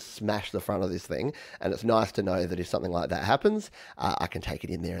something and smash the front of this thing. And it's nice to know that if something like that happens, I can take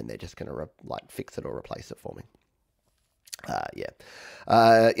it in there and they're just going to like fix it or replace it for me.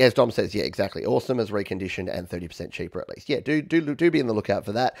 As Dom says, yeah, exactly. Awesome as reconditioned and 30% cheaper at least. Yeah, do be on the lookout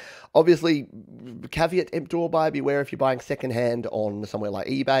for that. Obviously, caveat emptor, buyer beware if you're buying secondhand on somewhere like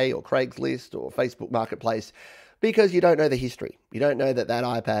eBay or Craigslist or Facebook Marketplace, because you don't know the history. You don't know that that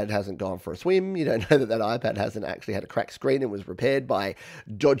iPad hasn't gone for a swim. You don't know that that iPad hasn't actually had a cracked screen and was repaired by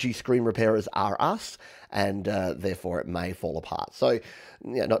dodgy screen repairers are us, and therefore it may fall apart. So,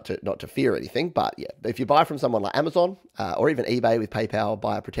 yeah, not to fear anything, but yeah, if you buy from someone like Amazon or even eBay with PayPal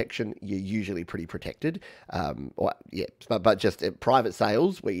buyer protection, you're usually pretty protected. But just private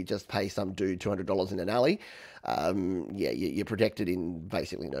sales where you just pay some dude $200 in an alley, you're protected in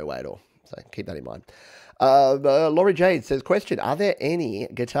basically no way at all. So keep that in mind. Laurie Jade says, question, are there any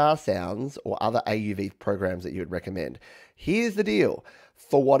guitar sounds or other AUV programs that you would recommend? Here's the deal.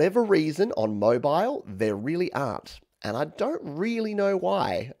 For whatever reason on mobile, there really aren't. And I don't really know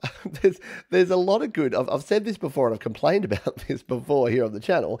why. there's a lot of good. I've said this before and I've complained about this before here on the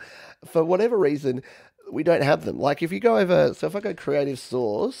channel. For whatever reason, we don't have them. Like if you go over, so if I go Creative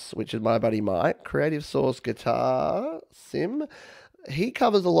Source, which is my buddy Mike, Creative Source Guitar Sim, he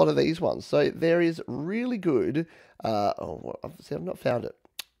covers a lot of these ones. So there is really good, I've not found it.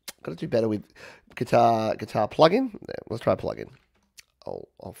 Got to do better with guitar plugin. Let's try plugin.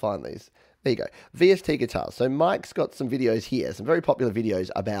 I'll find these. There you go. VST guitars. So Mike's got some videos here, some very popular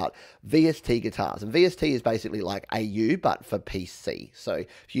videos about VST guitars. And VST is basically like AU, but for PC. So if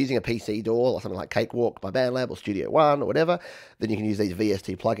you're using a PC DAW or something like Cakewalk by BandLab or Studio One or whatever, then you can use these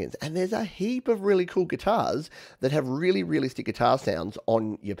VST plugins. And there's a heap of really cool guitars that have really realistic guitar sounds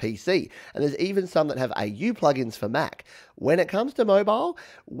on your PC. And there's even some that have AU plugins for Mac. When it comes to mobile,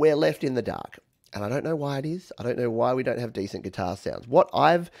 we're left in the dark. And I don't know why it is. I don't know why we don't have decent guitar sounds. What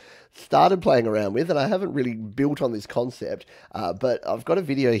I've started playing around with, and I haven't really built on this concept, but I've got a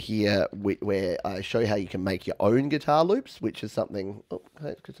video here where I show how you can make your own guitar loops, which is something...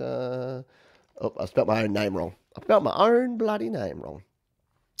 I spelled my own name wrong. I spelled my own bloody name wrong.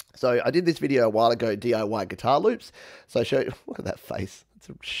 So I did this video a while ago, DIY guitar loops. So I show you... Look at that face. It's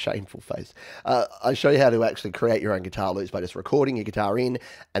a shameful face. I show you how to actually create your own guitar loops by just recording your guitar in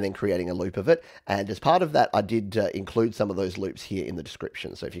and then creating a loop of it. And as part of that, I did include some of those loops here in the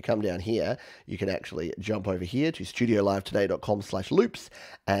description. So if you come down here, you can actually jump over here to studiolivetoday.com/loops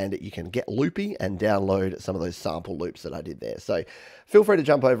and you can get loopy and download some of those sample loops that I did there. So feel free to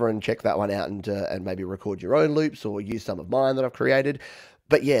jump over and check that one out and maybe record your own loops or use some of mine that I've created.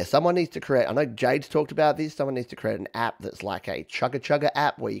 But yeah, someone needs to create, I know Jade's talked about this, someone needs to create an app that's like a chugga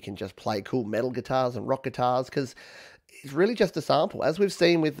app where you can just play cool metal guitars and rock guitars, because it's really just a sample. As we've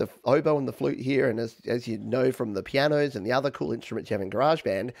seen with the oboe and the flute here, and as you know from the pianos and the other cool instruments you have in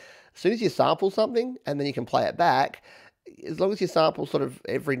GarageBand, as soon as you sample something and then you can play it back, as long as you sample sort of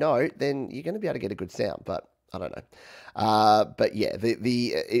every note, then you're going to be able to get a good sound, but I don't know. But yeah,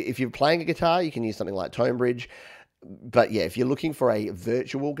 if you're playing a guitar, you can use something like Tonebridge. But yeah, if you're looking for a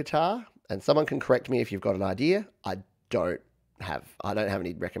virtual guitar, and someone can correct me if you've got an idea, I don't have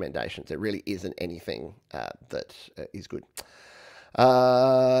any recommendations. There really isn't anything that is good.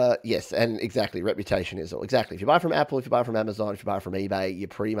 Yes, and exactly, reputation is all. Exactly. If you buy from Apple, if you buy from Amazon, if you buy from eBay, you're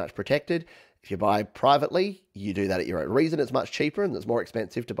pretty much protected. If you buy privately, you do that at your own. The reason it's much cheaper and it's more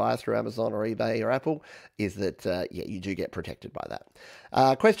expensive to buy through Amazon or eBay or Apple is that, you do get protected by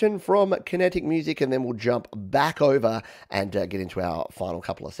that. Question from Kinetic Music, and then we'll jump back over and get into our final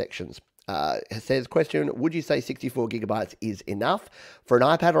couple of sections. It says, question, would you say 64 gigabytes is enough for an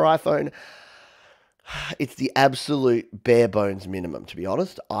iPad or iPhone? It's the absolute bare bones minimum, to be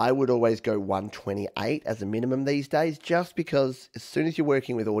honest. I would always go 128 as a minimum these days, just because as soon as you're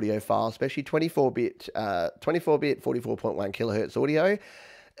working with audio files, especially 24-bit 44.1 kilohertz audio,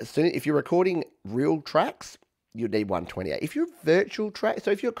 if you're recording real tracks, you need 128. If you're virtual tracks,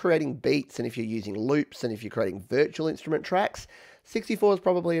 so if you're creating beats and if you're using loops and if you're creating virtual instrument tracks, 64 is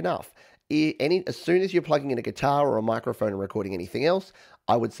probably enough. As soon as you're plugging in a guitar or a microphone and recording anything else,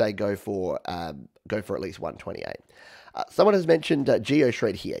 I would say go for at least 128. Someone has mentioned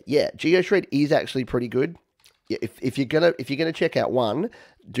GeoShred here. Yeah, GeoShred is actually pretty good. Yeah, if you're gonna check out one,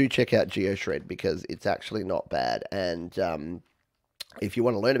 do check out GeoShred because it's actually not bad. And if you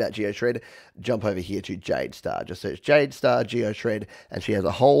want to learn about GeoShred, jump over here to Jade Star. Just search Jade Star GeoShred, and she has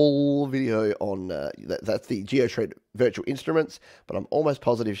a whole video on that's the GeoShred virtual instruments. But I'm almost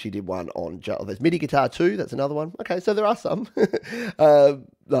positive she did one on there's MIDI Guitar 2. That's another one. Okay, so there are some.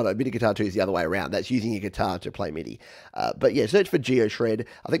 No, MIDI Guitar 2 is the other way around. That's using your guitar to play MIDI. But yeah, search for GeoShred.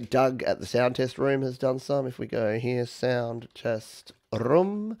 I think Doug at the sound test room has done some. If we go here, sound test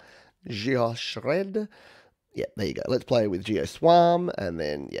room, GeoShred. Yeah, there you go. Let's play with GeoSwarm, and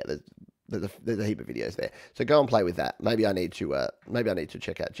then yeah, there's a heap of videos there. So go and play with that. Maybe I need to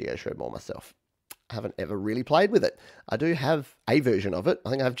check out GeoShred more myself. I haven't ever really played with it. I do have a version of it. I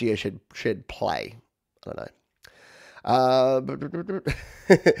think I have GeoShred Play. I don't know.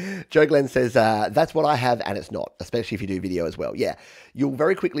 Joe Glenn says, that's what I have, and it's not, especially if you do video as well. Yeah, you'll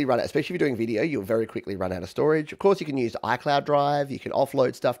very quickly run it, especially if you're doing video, you'll very quickly run out of storage. Of course, you can use iCloud Drive, you can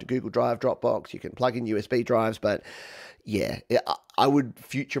offload stuff to Google Drive, Dropbox, you can plug in USB drives, but yeah, I would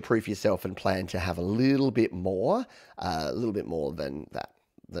future-proof yourself and plan to have a little bit more than that,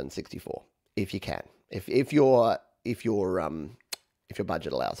 than 64, if you can. If your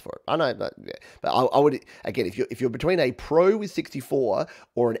budget allows for it. I know, but I would, again, if you're between a Pro with 64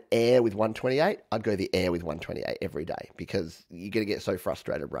 or an Air with 128, I'd go the Air with 128 every day because you're going to get so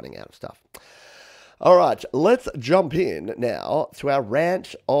frustrated running out of stuff. All right, let's jump in now to our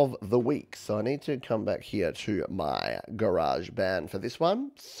rant of the week. So I need to come back here to my GarageBand for this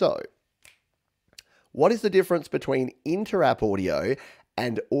one. So what is the difference between inter-app audio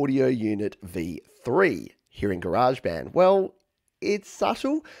and Audio Unit V3 here in GarageBand? Well, it's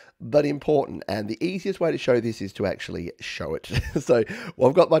subtle, but important. And the easiest way to show this is to actually show it. So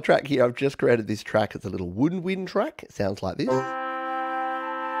I've got my track here. I've just created this track. It's a little Woodwind track. It sounds like this.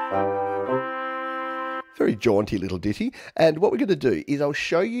 Very jaunty little ditty. And what we're going to do is I'll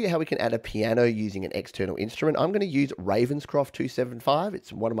show you how we can add a piano using an external instrument. I'm going to use Ravenscroft 275.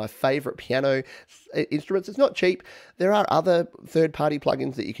 It's one of my favorite piano instruments. It's not cheap. There are other third-party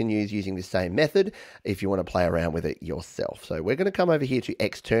plugins that you can use using the same method if you want to play around with it yourself. So we're going to come over here to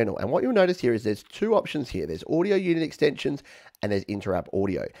external. And what you'll notice here is there's two options here. There's audio unit extensions and there's inter-app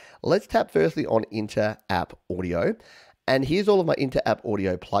audio. Let's tap firstly on inter-app audio. And here's all of my inter-app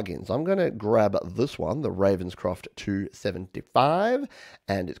audio plugins. I'm going to grab this one, the Ravenscroft 275,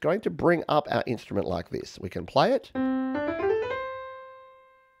 and it's going to bring up our instrument like this. We can play it, and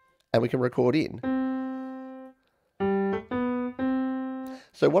we can record in.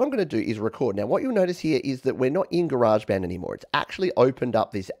 So what I'm going to do is record. Now, what you'll notice here is that we're not in GarageBand anymore. It's actually opened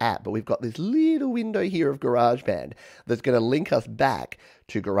up this app, but we've got this little window here of GarageBand that's going to link us back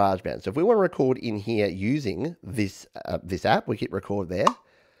to GarageBand. So if we want to record in here using this app, we hit record there.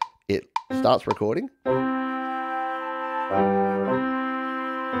 It starts recording.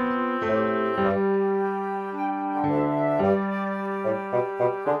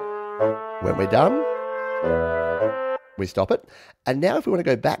 When we're done, we stop it. And now if we want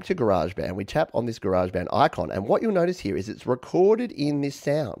to go back to GarageBand, we tap on this GarageBand icon. And what you'll notice here is it's recorded in this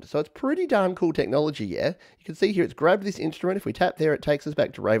sound. So it's pretty darn cool technology, yeah? You can see here it's grabbed this instrument. If we tap there, it takes us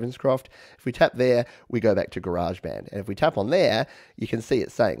back to Ravenscroft. If we tap there, we go back to GarageBand. And if we tap on there, you can see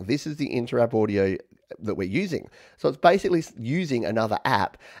it saying, this is the inter-app audio that we're using. So it's basically using another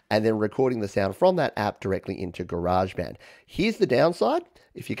app and then recording the sound from that app directly into GarageBand. Here's the downside.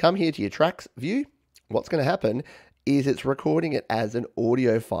 If you come here to your tracks view, what's going to happen is it's recording it as an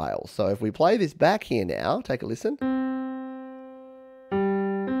audio file. So if we play this back here now, take a listen.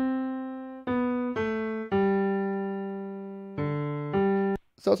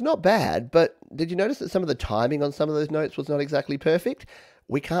 So it's not bad, but did you notice that some of the timing on some of those notes was not exactly perfect?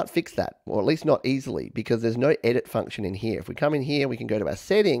 We can't fix that, or at least not easily, because there's no edit function in here. If we come in here, we can go to our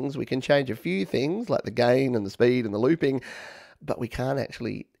settings, we can change a few things like the gain and the speed and the looping, but we can't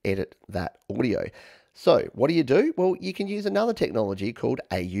actually edit that audio. So what do? Well, you can use another technology called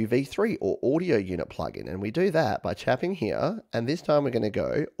AUV3 or Audio Unit plugin. And we do that by tapping here. And this time we're going to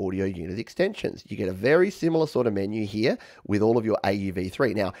go Audio Unit Extensions. You get a very similar sort of menu here with all of your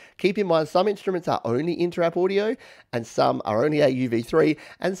AUV3. Now, keep in mind, some instruments are only inter-app audio and some are only AUV3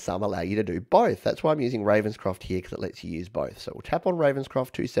 and some allow you to do both. That's why I'm using Ravenscroft here because it lets you use both. So we'll tap on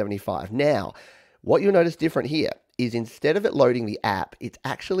Ravenscroft 275. Now, what you'll notice different here is instead of it loading the app, it's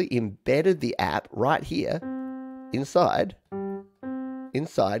actually embedded the app right here inside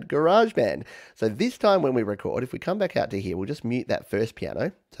GarageBand. So this time when we record, if we come back out to here, we'll just mute that first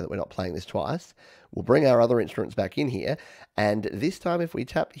piano so that we're not playing this twice. We'll bring our other instruments back in here. And this time if we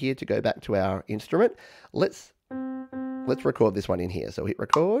tap here to go back to our instrument, let's record this one in here. So hit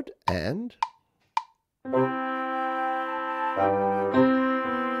record and...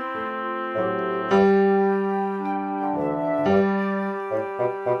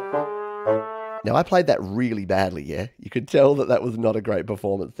 Now, I played that really badly, yeah? You could tell that that was not a great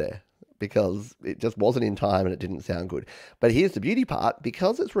performance there because it just wasn't in time and it didn't sound good. But here's the beauty part.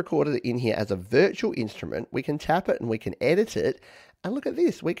 Because it's recorded in here as a virtual instrument, we can tap it and we can edit it. And look at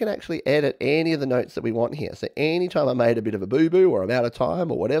this. We can actually edit any of the notes that we want here. So anytime I made a bit of a boo-boo or I'm out of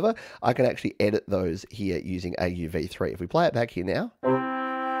time or whatever, I can actually edit those here using AUV3. If we play it back here now...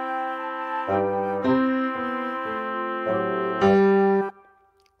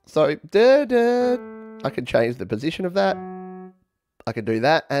 So, I can change the position of that. I can do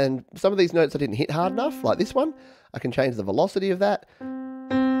that. And some of these notes I didn't hit hard enough, like this one. I can change the velocity of that.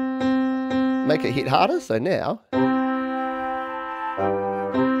 Make it hit harder. So now...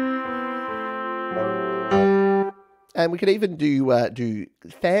 And we could even do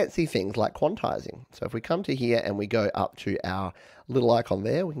fancy things like quantizing. So if we come to here and we go up to our little icon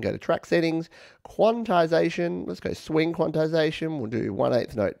there, we can go to track settings, quantization. Let's go swing quantization. We'll do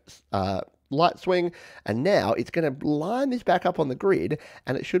 1/8 note light swing. And now it's going to line this back up on the grid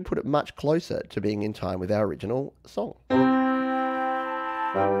and it should put it much closer to being in time with our original song.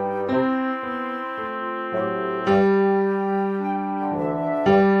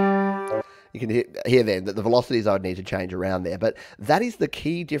 You can hear then that the velocities I would need to change around there. But that is the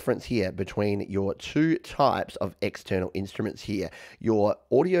key difference here between your two types of external instruments here. Your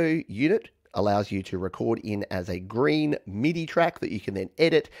audio unit allows you to record in as a green MIDI track that you can then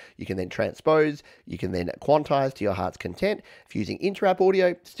edit, you can then transpose, you can then quantize to your heart's content. If you're using inter-app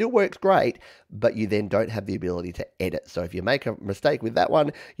audio, still works great, but you then don't have the ability to edit. So if you make a mistake with that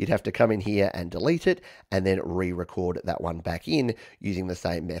one, you'd have to come in here and delete it and then re-record that one back in using the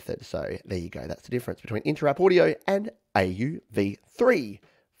same method. So there you go. That's the difference between inter-app audio and AUV3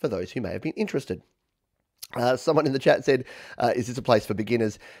 for those who may have been interested. Someone in the chat said, is this a place for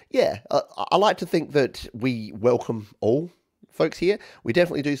beginners? Yeah, I like to think that we welcome all folks here. We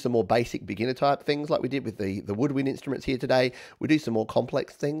definitely do some more basic beginner type things like we did with the Woodwind instruments here today. We do some more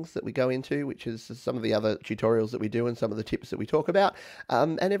complex things that we go into, which is some of the other tutorials that we do and some of the tips that we talk about,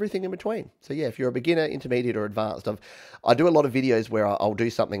 and everything in between. So yeah, if you're a beginner, intermediate or advanced, I do a lot of videos where I'll do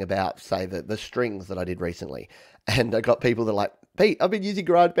something about, say, the strings that I did recently. And I got people that are like, Pete, I've been using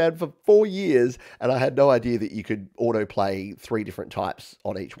GarageBand for 4 years and I had no idea that you could autoplay 3 different types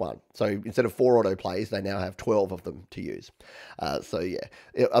on each one. So instead of 4 autoplays, they now have 12 of them to use. So yeah,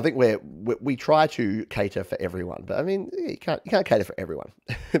 I think we try to cater for everyone, but I mean, you can't cater for everyone,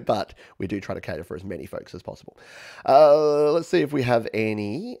 but we do try to cater for as many folks as possible. Let's see if we have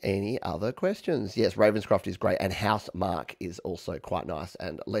any other questions. Yes, Ravenscroft is great and House Mark is also quite nice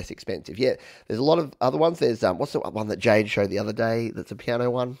and less expensive. Yeah, there's a lot of other ones. There's what's the one that Jade showed the other day that's a piano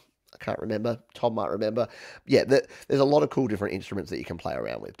one? I can't remember. Tom might remember. Yeah, there's a lot of cool different instruments that you can play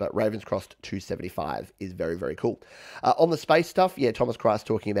around with, but Ravenscroft 275 is very, very cool. On the space stuff, yeah, Thomas Christ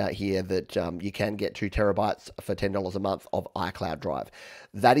talking about here that you can get 2 terabytes for $10 a month of iCloud drive.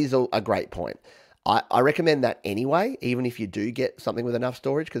 That is a great point. I recommend that anyway, even if you do get something with enough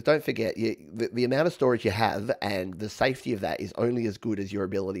storage, because don't forget, the amount of storage you have and the safety of that is only as good as your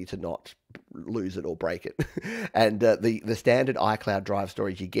ability to not lose it or break it. And the standard iCloud drive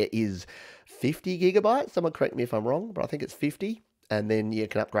storage you get is 50 gigabytes. Someone correct me if I'm wrong, but I think it's 50. And then you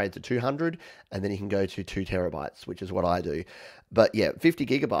can upgrade to 200, and then you can go to 2 terabytes, which is what I do. But yeah, 50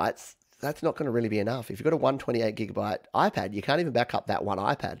 gigabytes, that's not going to really be enough. If you've got a 128 gigabyte iPad, you can't even back up that one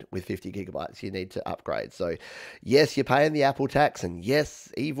iPad with 50 gigabytes. You need to upgrade. So yes, you're paying the Apple tax, and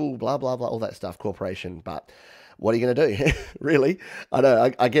yes, evil, blah, blah, blah, all that stuff, corporation, but what are you going to do? Really? I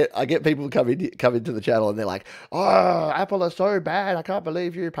know, I get people come into the channel and they're like, oh, Apple are so bad. I can't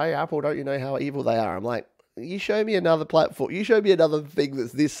believe you pay Apple. Don't you know how evil they are? I'm like, you show me another platform, you show me another thing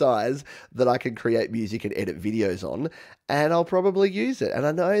that's this size that I can create music and edit videos on, and I'll probably use it. And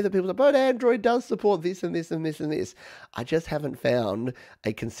I know that people say, but Android does support this and this and this and this. I just haven't found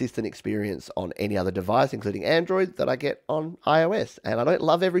a consistent experience on any other device, including Android, that I get on iOS. And I don't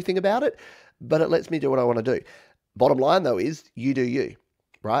love everything about it, but it lets me do what I want to do. Bottom line, though, is you do you,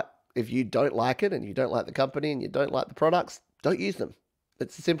 right? If you don't like it and you don't like the company and you don't like the products, don't use them.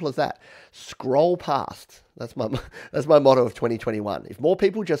 It's as simple as that. Scroll past. That's my that's my motto of 2021. If more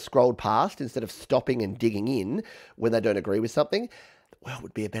people just scrolled past instead of stopping and digging in when they don't agree with something, the world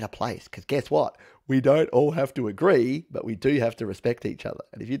would be a better place. Because guess what? We don't all have to agree, but we do have to respect each other.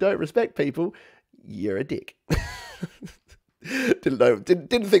 And if you don't respect people, you're a dick.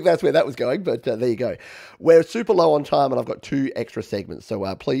 Didn't think that's where that was going, but there you go. We're super low on time, and I've got 2 extra segments,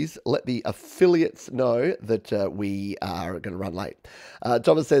 so please let the affiliates know that we are going to run late.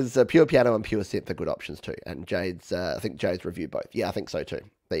 Thomas says pure piano and pure synth are good options too, and Jade's I think Jade's reviewed both. Yeah, I think so too.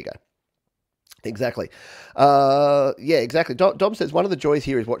 There you go. Exactly. Yeah, exactly. Dom says one of the joys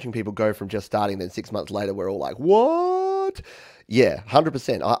here is watching people go from just starting, then 6 months later we're all like, what? Yeah,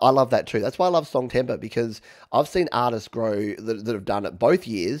 100%. I love that too. That's why I love Song Temper, because I've seen artists grow that have done it both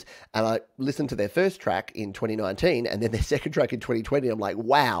years, and I listened to their first track in 2019 and then their second track in 2020. I'm like,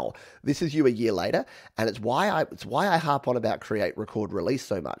 wow, this is you a year later. And it's why I harp on about create, record, release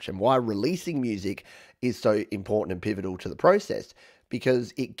so much, and why releasing music is so important and pivotal to the process,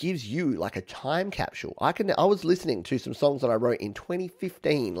 because it gives you like a time capsule. I was listening to some songs that I wrote in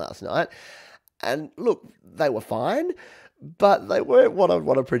 2015 last night, and look, they were fine, but they weren't what I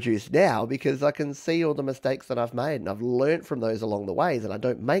want to produce now, because I can see all the mistakes that I've made, and I've learned from those along the ways, and I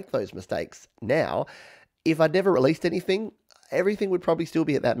don't make those mistakes now. If I'd never released anything, everything would probably still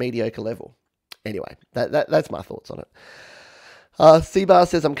be at that mediocre level. Anyway, that's my thoughts on it. C-Bar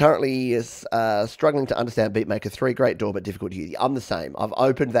says, I'm currently struggling to understand BeatMaker 3. Great door, but difficult to use. I'm the same. I've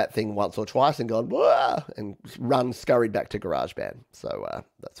opened that thing once or twice and gone, wah, and scurried back to GarageBand. So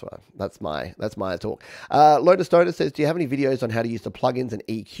that's my talk. Lotus Stoner says, do you have any videos on how to use the plugins and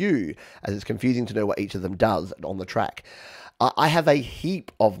EQ, as it's confusing to know what each of them does on the track? I have a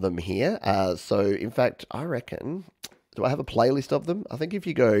heap of them here. So, in fact, I reckon... Do I have a playlist of them? I think if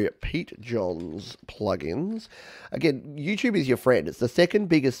you go Pete John's plugins, again, YouTube is your friend. It's the second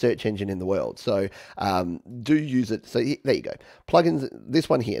biggest search engine in the world. So do use it. So there you go. Plugins, this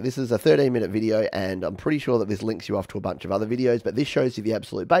one here, this is a 13-minute video, and I'm pretty sure that this links you off to a bunch of other videos, but this shows you the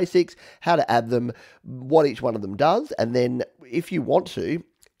absolute basics, how to add them, what each one of them does, and then if you want to,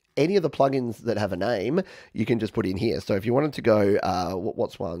 any of the plugins that have a name, you can just put in here. So if you wanted to go,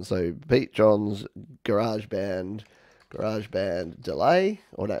 what's one? So Pete John's GarageBand delay,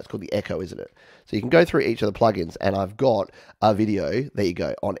 or no, it's called the echo, isn't it? So you can go through each of the plugins, and I've got a video, there you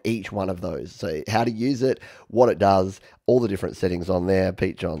go, on each one of those. So how to use it, what it does, all the different settings on there,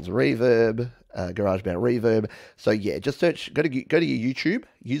 Pete John's reverb, GarageBand reverb. So yeah, just search, go to your YouTube,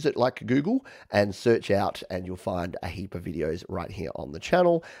 use it like Google, and search out, and you'll find a heap of videos right here on the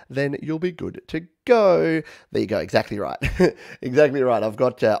channel. Then you'll be good to go. There you go, exactly right. Exactly right. I've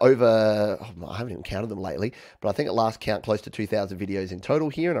got I haven't even counted them lately, but I think at last count close to 2,000 videos in total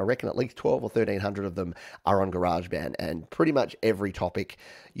here, and I reckon at least 12 or 1,300 of them are on GarageBand, and pretty much every topic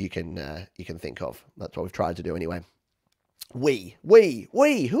you can think of. That's what we've tried to do anyway. Who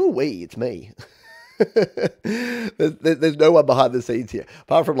are we? It's me. there's no one behind the scenes here,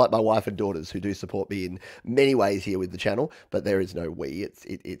 apart from like my wife and daughters, who do support me in many ways here with the channel, but there is no we.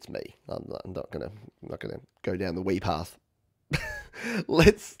 It's me. I'm not gonna go down the we path.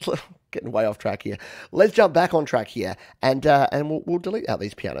 Let's getting way off track here. Let's jump back on track here, and we'll delete out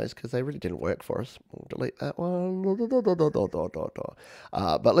these pianos because they really didn't work for us. We'll delete that one.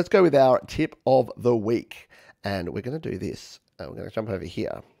 But let's go with our tip of the week. And we're going to do this. We're going to jump over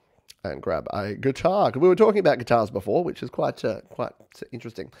here and grab a guitar. We were talking about guitars before, which is quite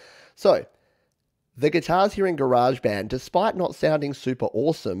interesting. So, the guitars here in GarageBand, despite not sounding super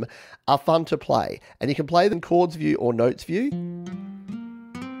awesome, are fun to play. And you can play them in chords view or notes view.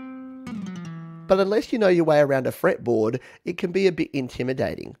 But unless you know your way around a fretboard, it can be a bit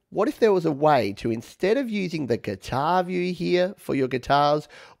intimidating. What if there was a way to, instead of using the guitar view here for your guitars,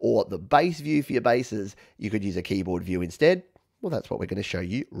 or the bass view for your basses, you could use a keyboard view instead? Well, that's what we're going to show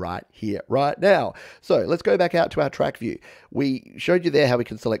you right here, right now. So let's go back out to our track view. We showed you there how we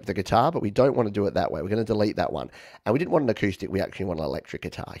can select the guitar, but we don't want to do it that way. We're going to delete that one. And we didn't want an acoustic. We actually want an electric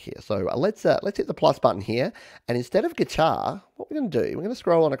guitar here. So let's hit the plus button here. And instead of guitar, what we're going to do, we're going to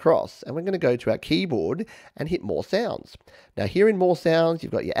scroll on across, and we're going to go to our keyboard and hit more sounds. Now here in more sounds,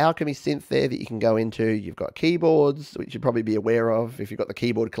 you've got your Alchemy synth there that you can go into. You've got keyboards, which you'd probably be aware of. If you've got the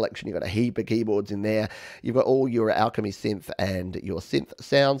keyboard collection, you've got a heap of keyboards in there. You've got all your Alchemy synth and your synth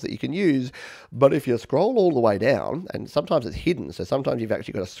sounds that you can use. But if you scroll all the way down, and sometimes it's hidden, so sometimes you've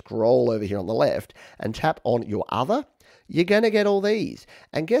actually got to scroll over here on the left and tap on your other, you're going to get all these.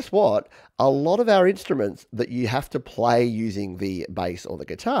 And guess what? A lot of our instruments that you have to play using the bass or the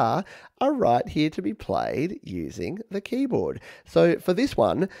guitar are right here to be played using the keyboard. So for this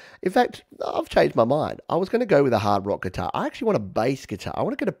one, in fact, I've changed my mind. I was going to go with a hard rock guitar. I actually want a bass guitar. I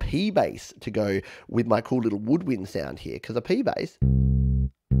want to get a P bass to go with my cool little woodwind sound here, because a P bass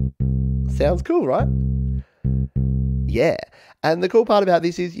sounds cool, right? Yeah. And the cool part about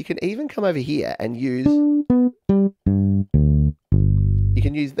this is you can even come over here and use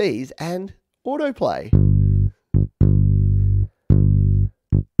these and autoplay.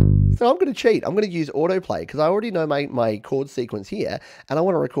 So I'm going to cheat. I'm going to use autoplay because I already know my chord sequence here, and I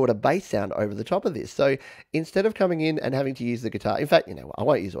want to record a bass sound over the top of this. So instead of coming in and having to use the guitar, in fact, you know what, I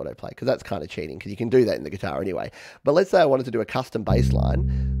won't use autoplay because that's kind of cheating, because you can do that in the guitar anyway. But let's say I wanted to do a custom bass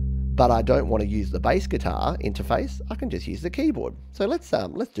line, but I don't want to use the bass guitar interface. I can just use the keyboard. So let's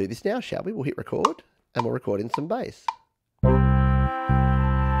do this now, shall we? We'll hit record and we'll record in some bass.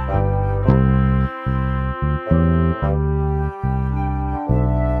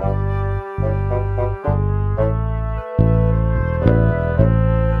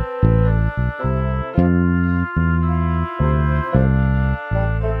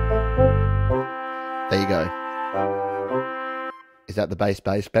 There you go. Is that the bass? Is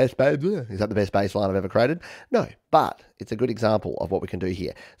that the best bass line I've ever created? No, but it's a good example of what we can do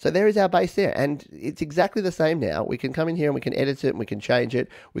here. So there is our bass there, and it's exactly the same now. We can come in here and we can edit it, and we can change it,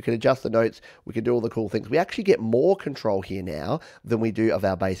 we can adjust the notes, we can do all the cool things. We actually get more control here now than we do of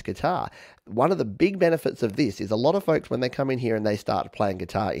our bass guitar. One of the big benefits of this is a lot of folks, when they come in here and they start playing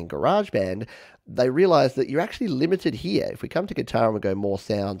guitar in GarageBand, they realize that you're actually limited here. If we come to guitar and we go more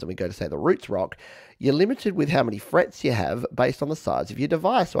sounds and we go to, say, the roots rock, you're limited with how many frets you have based on the size of your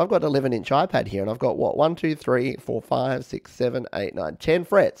device. So I've got an 11-inch iPad here, and I've got, what, 1, 2, 3, 4, 5, 6, 7, 8, 9, 10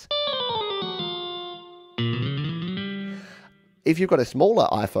 frets. If you've got a smaller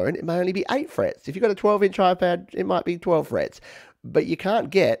iPhone, it may only be 8 frets. If you've got a 12-inch iPad, it might be 12 frets. But you can't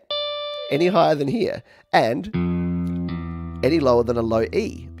get any higher than here, and any lower than a low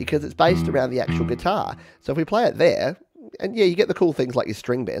E, because it's based around the actual guitar. So if we play it there, and yeah, you get the cool things like your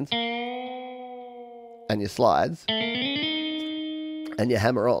string bends, and your slides, and your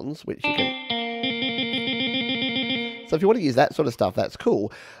hammer-ons, which you can... So if you want to use that sort of stuff, that's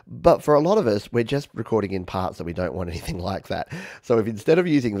cool. But for a lot of us, we're just recording in parts that we don't want anything like that. So if instead of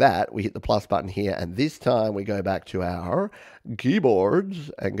using that, we hit the plus button here, and this time we go back to our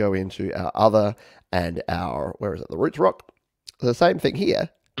keyboards and go into our other and our, where is it, the roots rock. The same thing here.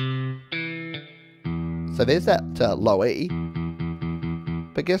 So there's that low E.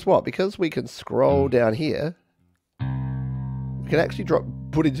 But guess what? Because we can scroll down here, we can actually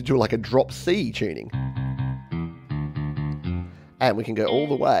put it into like a drop C tuning. And we can go all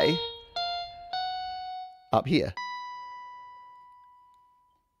the way up here.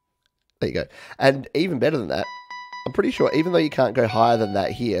 There you go. And even better than that, I'm pretty sure, even though you can't go higher than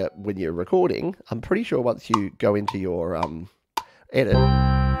that here when you're recording, I'm pretty sure once you go into your edit,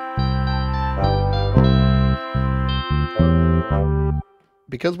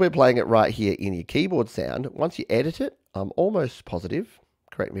 because we're playing it right here in your keyboard sound, once you edit it, I'm almost positive,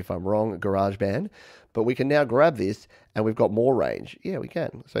 correct me if I'm wrong, GarageBand, but we can now grab this and we've got more range. Yeah, we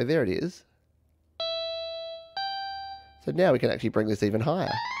can. So there it is. So now we can actually bring this even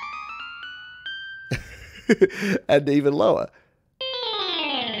higher. And even lower.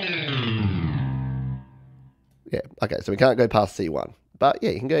 Yeah, okay, so we can't go past C1. But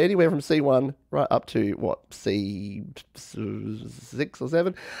yeah, you can go anywhere from C1 right up to, what, C6 or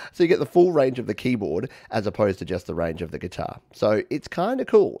 7? So you get the full range of the keyboard as opposed to just the range of the guitar. So it's kind of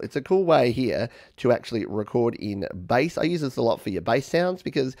cool. It's a cool way here to actually record in bass. I use this a lot for your bass sounds,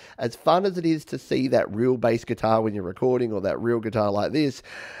 because as fun as it is to see that real bass guitar when you're recording, or that real guitar like this,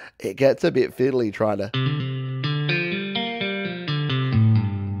 it gets a bit fiddly trying to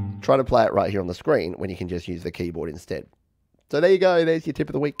play it right here on the screen when you can just use the keyboard instead. So there you go, there's your tip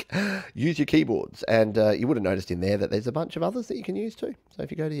of the week. Use your keyboards. And you would have noticed in there that there's a bunch of others that you can use too. So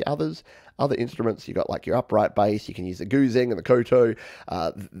if you go to your other instruments, you've got like your upright bass, you can use the guzheng and the koto,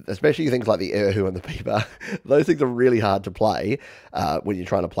 especially things like the erhu and the pipa. Those things are really hard to play when you're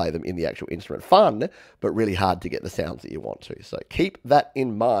trying to play them in the actual instrument. Fun, but really hard to get the sounds that you want to. So keep that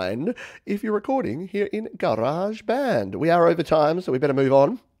in mind if you're recording here in GarageBand. We are over time, so we better move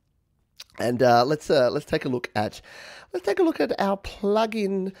on. And let's take a look at our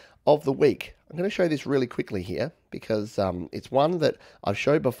plugin of the week. I'm going to show this really quickly here because it's one that I've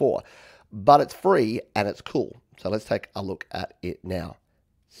showed before, but it's free and it's cool. So let's take a look at it now.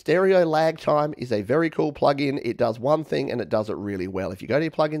 Stereo lag time is a very cool plugin. It does one thing and it does it really well. If you go to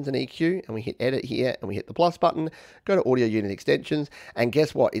your plugins and EQ and we hit edit here and we hit the plus button, go to audio unit extensions, and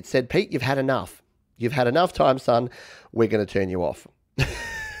guess what? It said, Pete, you've had enough. You've had enough time, son. We're going to turn you off.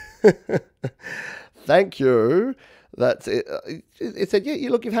 Thank you. That's it. It said, yeah,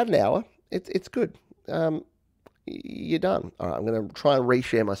 look, you've had an hour. It's good. You're done. All right, I'm going to try and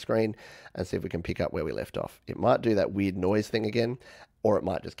reshare my screen and see if we can pick up where we left off. It might do that weird noise thing again, or it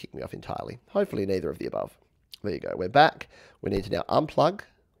might just kick me off entirely. Hopefully neither of the above. There you go. We're back. We need to now unplug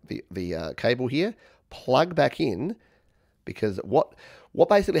the cable here, plug back in, because what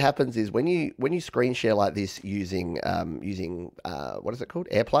basically happens is when you screen share like this using what is it called?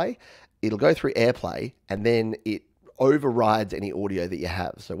 AirPlay, it'll go through AirPlay and then it overrides any audio that you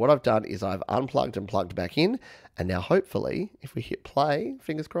have. So what I've done is I've unplugged and plugged back in, and now hopefully if we hit play,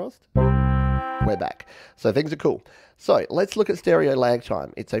 fingers crossed, we're back. So things are cool. So let's look at stereo lag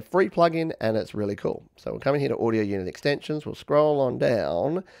time. It's a free plugin and it's really cool. So we'll come in here to audio unit extensions, we'll scroll on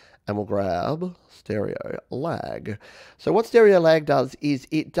down and we'll grab stereo lag. So what stereo lag does is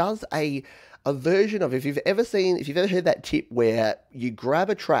it does a version of, if you've ever heard that tip where you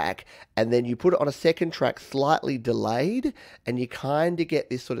grab a track and then you put it on a second track slightly delayed, and you kind of get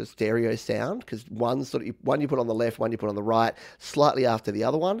this sort of stereo sound because one you put on the left, one you put on the right, slightly after the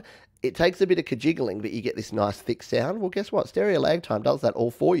other one. It takes a bit of kajiggling, but you get this nice thick sound. Well, guess what? Stereo lag time does that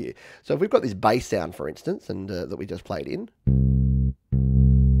all for you. So if we've got this bass sound, for instance, and that we just played in.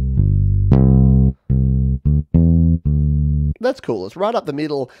 That's cool. It's right up the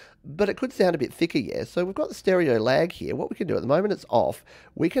middle, but it could sound a bit thicker, yeah. So we've got the stereo lag here. What we can do at the moment it's off,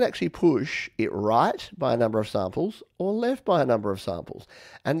 we can actually push it right by a number of samples or left by a number of samples.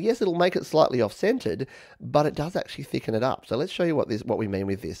 And yes, it'll make it slightly off-centered, but it does actually thicken it up. So let's show you what we mean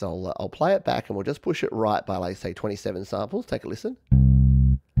with this. I'll play it back and we'll just push it right by, like, say, 27 samples. Take a listen.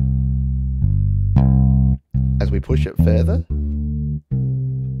 As we push it further,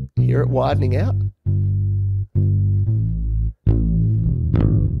 hear it widening out.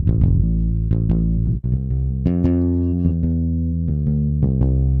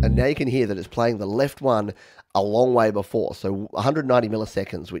 And now you can hear that it's playing the left one a long way before. So 190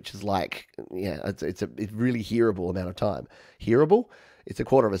 milliseconds, which is like, yeah, it's a really hearable amount of time. Hearable? It's a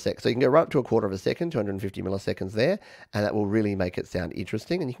quarter of a second. So you can go right up to a quarter of a second, 250 milliseconds there, and that will really make it sound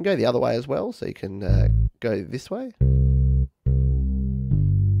interesting. And you can go the other way as well. So you can go this way.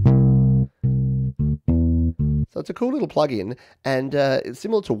 So it's a cool little plugin, and it's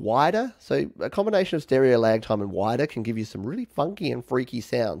similar to wider. So a combination of stereo lag time and wider can give you some really funky and freaky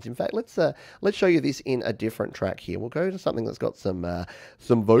sounds. In fact, let's show you this in a different track here. We'll go to something that's got some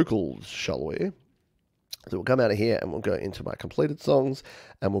vocals, shall we? So we'll come out of here and we'll go into my completed songs,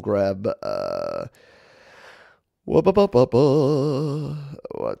 and we'll grab what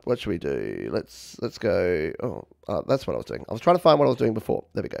should we do? Let's go. Oh, that's what I was doing. I was trying to find what I was doing before.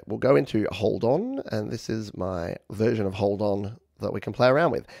 There we go. We'll go into Hold On, and this is my version of Hold On that we can play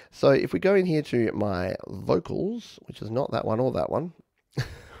around with. So if we go in here to my vocals, which is not that one or that one,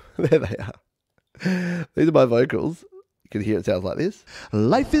 there they are. These are my vocals. You can hear it sounds like this.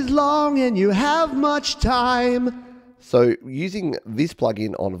 Life is long and you have much time. So using this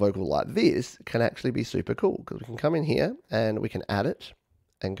plugin on vocal like this can actually be super cool, because we can come in here and we can add it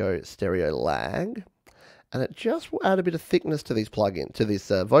and go stereo lag, and it just will add a bit of thickness to this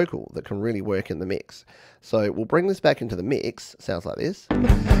vocal that can really work in the mix. So we'll bring this back into the mix. Sounds like this.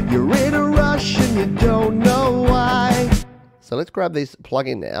 You're in a rush and you don't know why. So let's grab this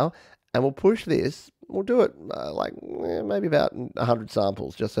plugin now and we'll push this. We'll do it maybe about 100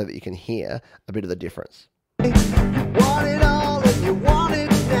 samples, just so that you can hear a bit of the difference. You want it all and you want it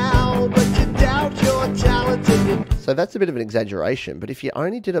now, but you doubt your talent. So that's a bit of an exaggeration, but if you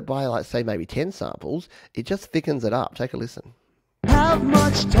only did it by, like, say, maybe 10 samples, it just thickens it up. Take a listen. Have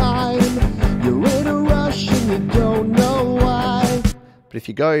much time, you're in a rush and you don't know why. But if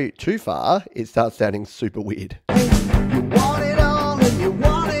you go too far, it starts sounding super weird. You want it all and you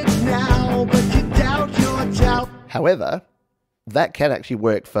want it now, but you doubt your talent. However, that can actually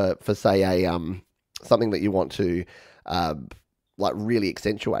work for say, a something that you want to like really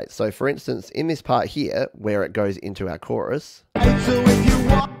accentuate. So for instance, in this part here where it goes into our chorus,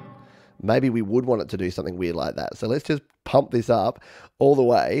 maybe we would want it to do something weird like that. So let's just pump this up all the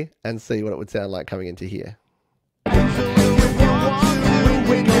way and see what it would sound like coming into here.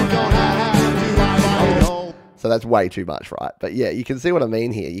 So that's way too much, right? But yeah, you can see what I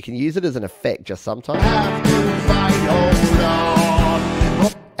mean here. You can use it as an effect just sometimes.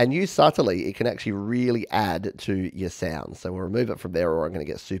 and used subtly, it can actually really add to your sound. So we'll remove it from there, or I'm going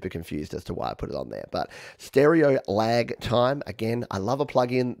to get super confused as to why I put it on there. But stereo lag time, again, I love a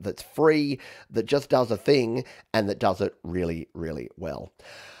plugin that's free, that just does a thing, and that does it really, really well.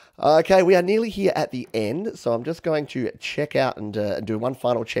 Okay, we are nearly here at the end, so I'm just going to check out and do one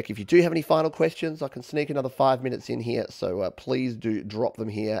final check. If you do have any final questions, I can sneak another 5 minutes in here, so please do drop them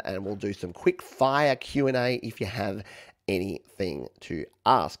here, and we'll do some quick fire Q&A if you have anything to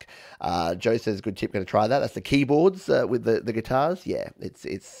ask. Joe says, good tip, going to try that. That's the keyboards with the guitars. Yeah,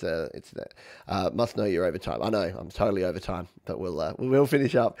 it's must know you're over time. I know, I'm totally over time, but we'll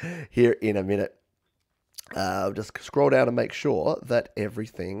finish up here in a minute. Just scroll down and make sure that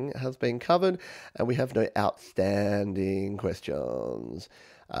everything has been covered and we have no outstanding questions.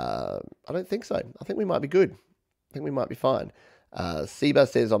 I don't think so. I think we might be good. I think we might be fine. Seba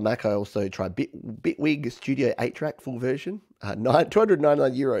says on Mac, I also tried Bitwig Studio 8-track full version,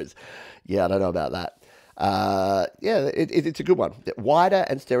 299 euros. Yeah, I don't know about that. Yeah, it's a good one. Wider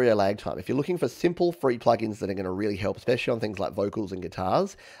and stereo lag time. If you're looking for simple free plugins that are going to really help, especially on things like vocals and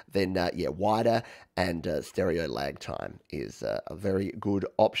guitars, then yeah, wider and stereo lag time is a very good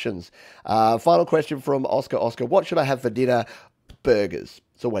options. Final question from Oscar. Oscar, what should I have for dinner? Burgers.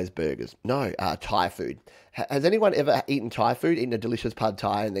 It's always burgers. No, Thai food. Has anyone ever eaten Thai food, eaten a delicious pad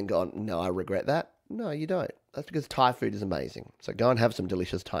Thai and then gone, no, I regret that? No, you don't. That's because Thai food is amazing. So go and have some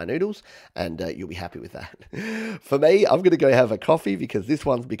delicious Thai noodles and you'll be happy with that. For me, I'm going to go have a coffee because this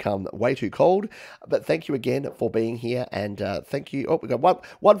one's become way too cold. But thank you again for being here, and thank you. Oh, we've got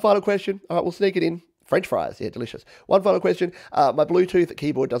one final question. All right, we'll sneak it in. French fries, yeah, delicious. One final question. My Bluetooth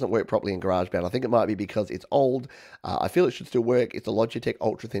keyboard doesn't work properly in GarageBand. I think it might be because it's old. I feel it should still work. It's a Logitech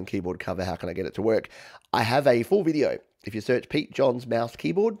ultra thin keyboard cover. How can I get it to work? I have a full video. If you search Pete Johns mouse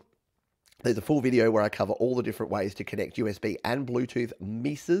keyboard, there's a full video where I cover all the different ways to connect USB and Bluetooth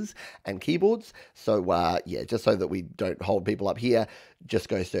mices and keyboards. So, yeah, just so that we don't hold people up here, just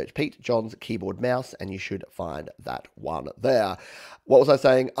go search Pete Johns keyboard mouse and you should find that one there. What was I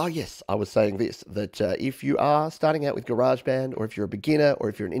saying? Oh, yes, I was saying this, that if you are starting out with GarageBand, or if you're a beginner, or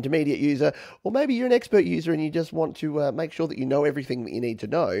if you're an intermediate user, or maybe you're an expert user and you just want to make sure that you know everything that you need to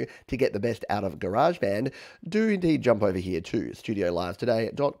know to get the best out of GarageBand, do indeed jump over here to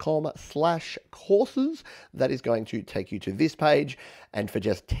studiolivetoday.com/courses. That is going to take you to this page, and for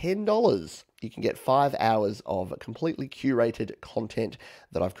just $10, you can get 5 hours of completely curated content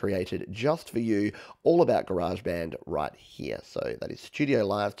that I've created just for you, all about GarageBand right here. So that is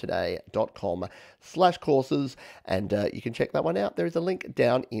studiolivetoday.com/courses, and you can check that one out. There is a link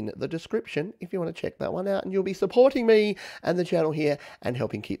down in the description if you want to check that one out, and you'll be supporting me and the channel here and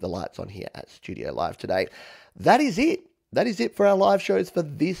helping keep the lights on here at Studio Live Today. That is it. That is it for our live shows for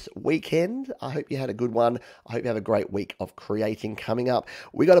this weekend. I hope you had a good one. I hope you have a great week of creating coming up.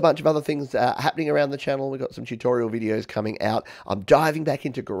 We got a bunch of other things happening around the channel. We've got some tutorial videos coming out. I'm diving back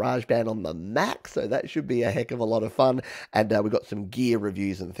into GarageBand on the Mac, so that should be a heck of a lot of fun. And we've got some gear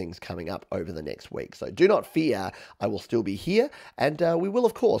reviews and things coming up over the next week. So do not fear, I will still be here. And we will,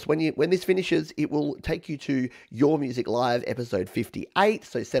 of course, when this finishes, it will take you to Your Music Live episode 58.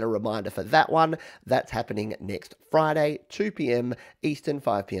 So set a reminder for that one. That's happening next Friday, 2 p.m. Eastern,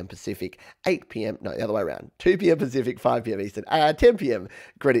 5 p.m. Pacific, 8 p.m. No, the other way around. 2 p.m. Pacific, 5 p.m. Eastern, 10 p.m.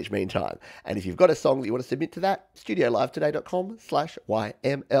 Greenwich Mean Time. And if you've got a song that you want to submit to that,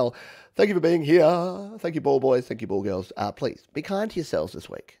 studiolivetoday.com/YML. Thank you for being here. Thank you, ball boys. Thank you, ball girls. Please be kind to yourselves this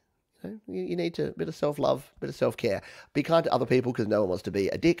week. You need to, bit of self-love, bit of self-care. Be kind to other people because no one wants to be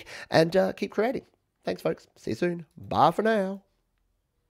a dick, and keep creating. Thanks, folks. See you soon. Bye for now.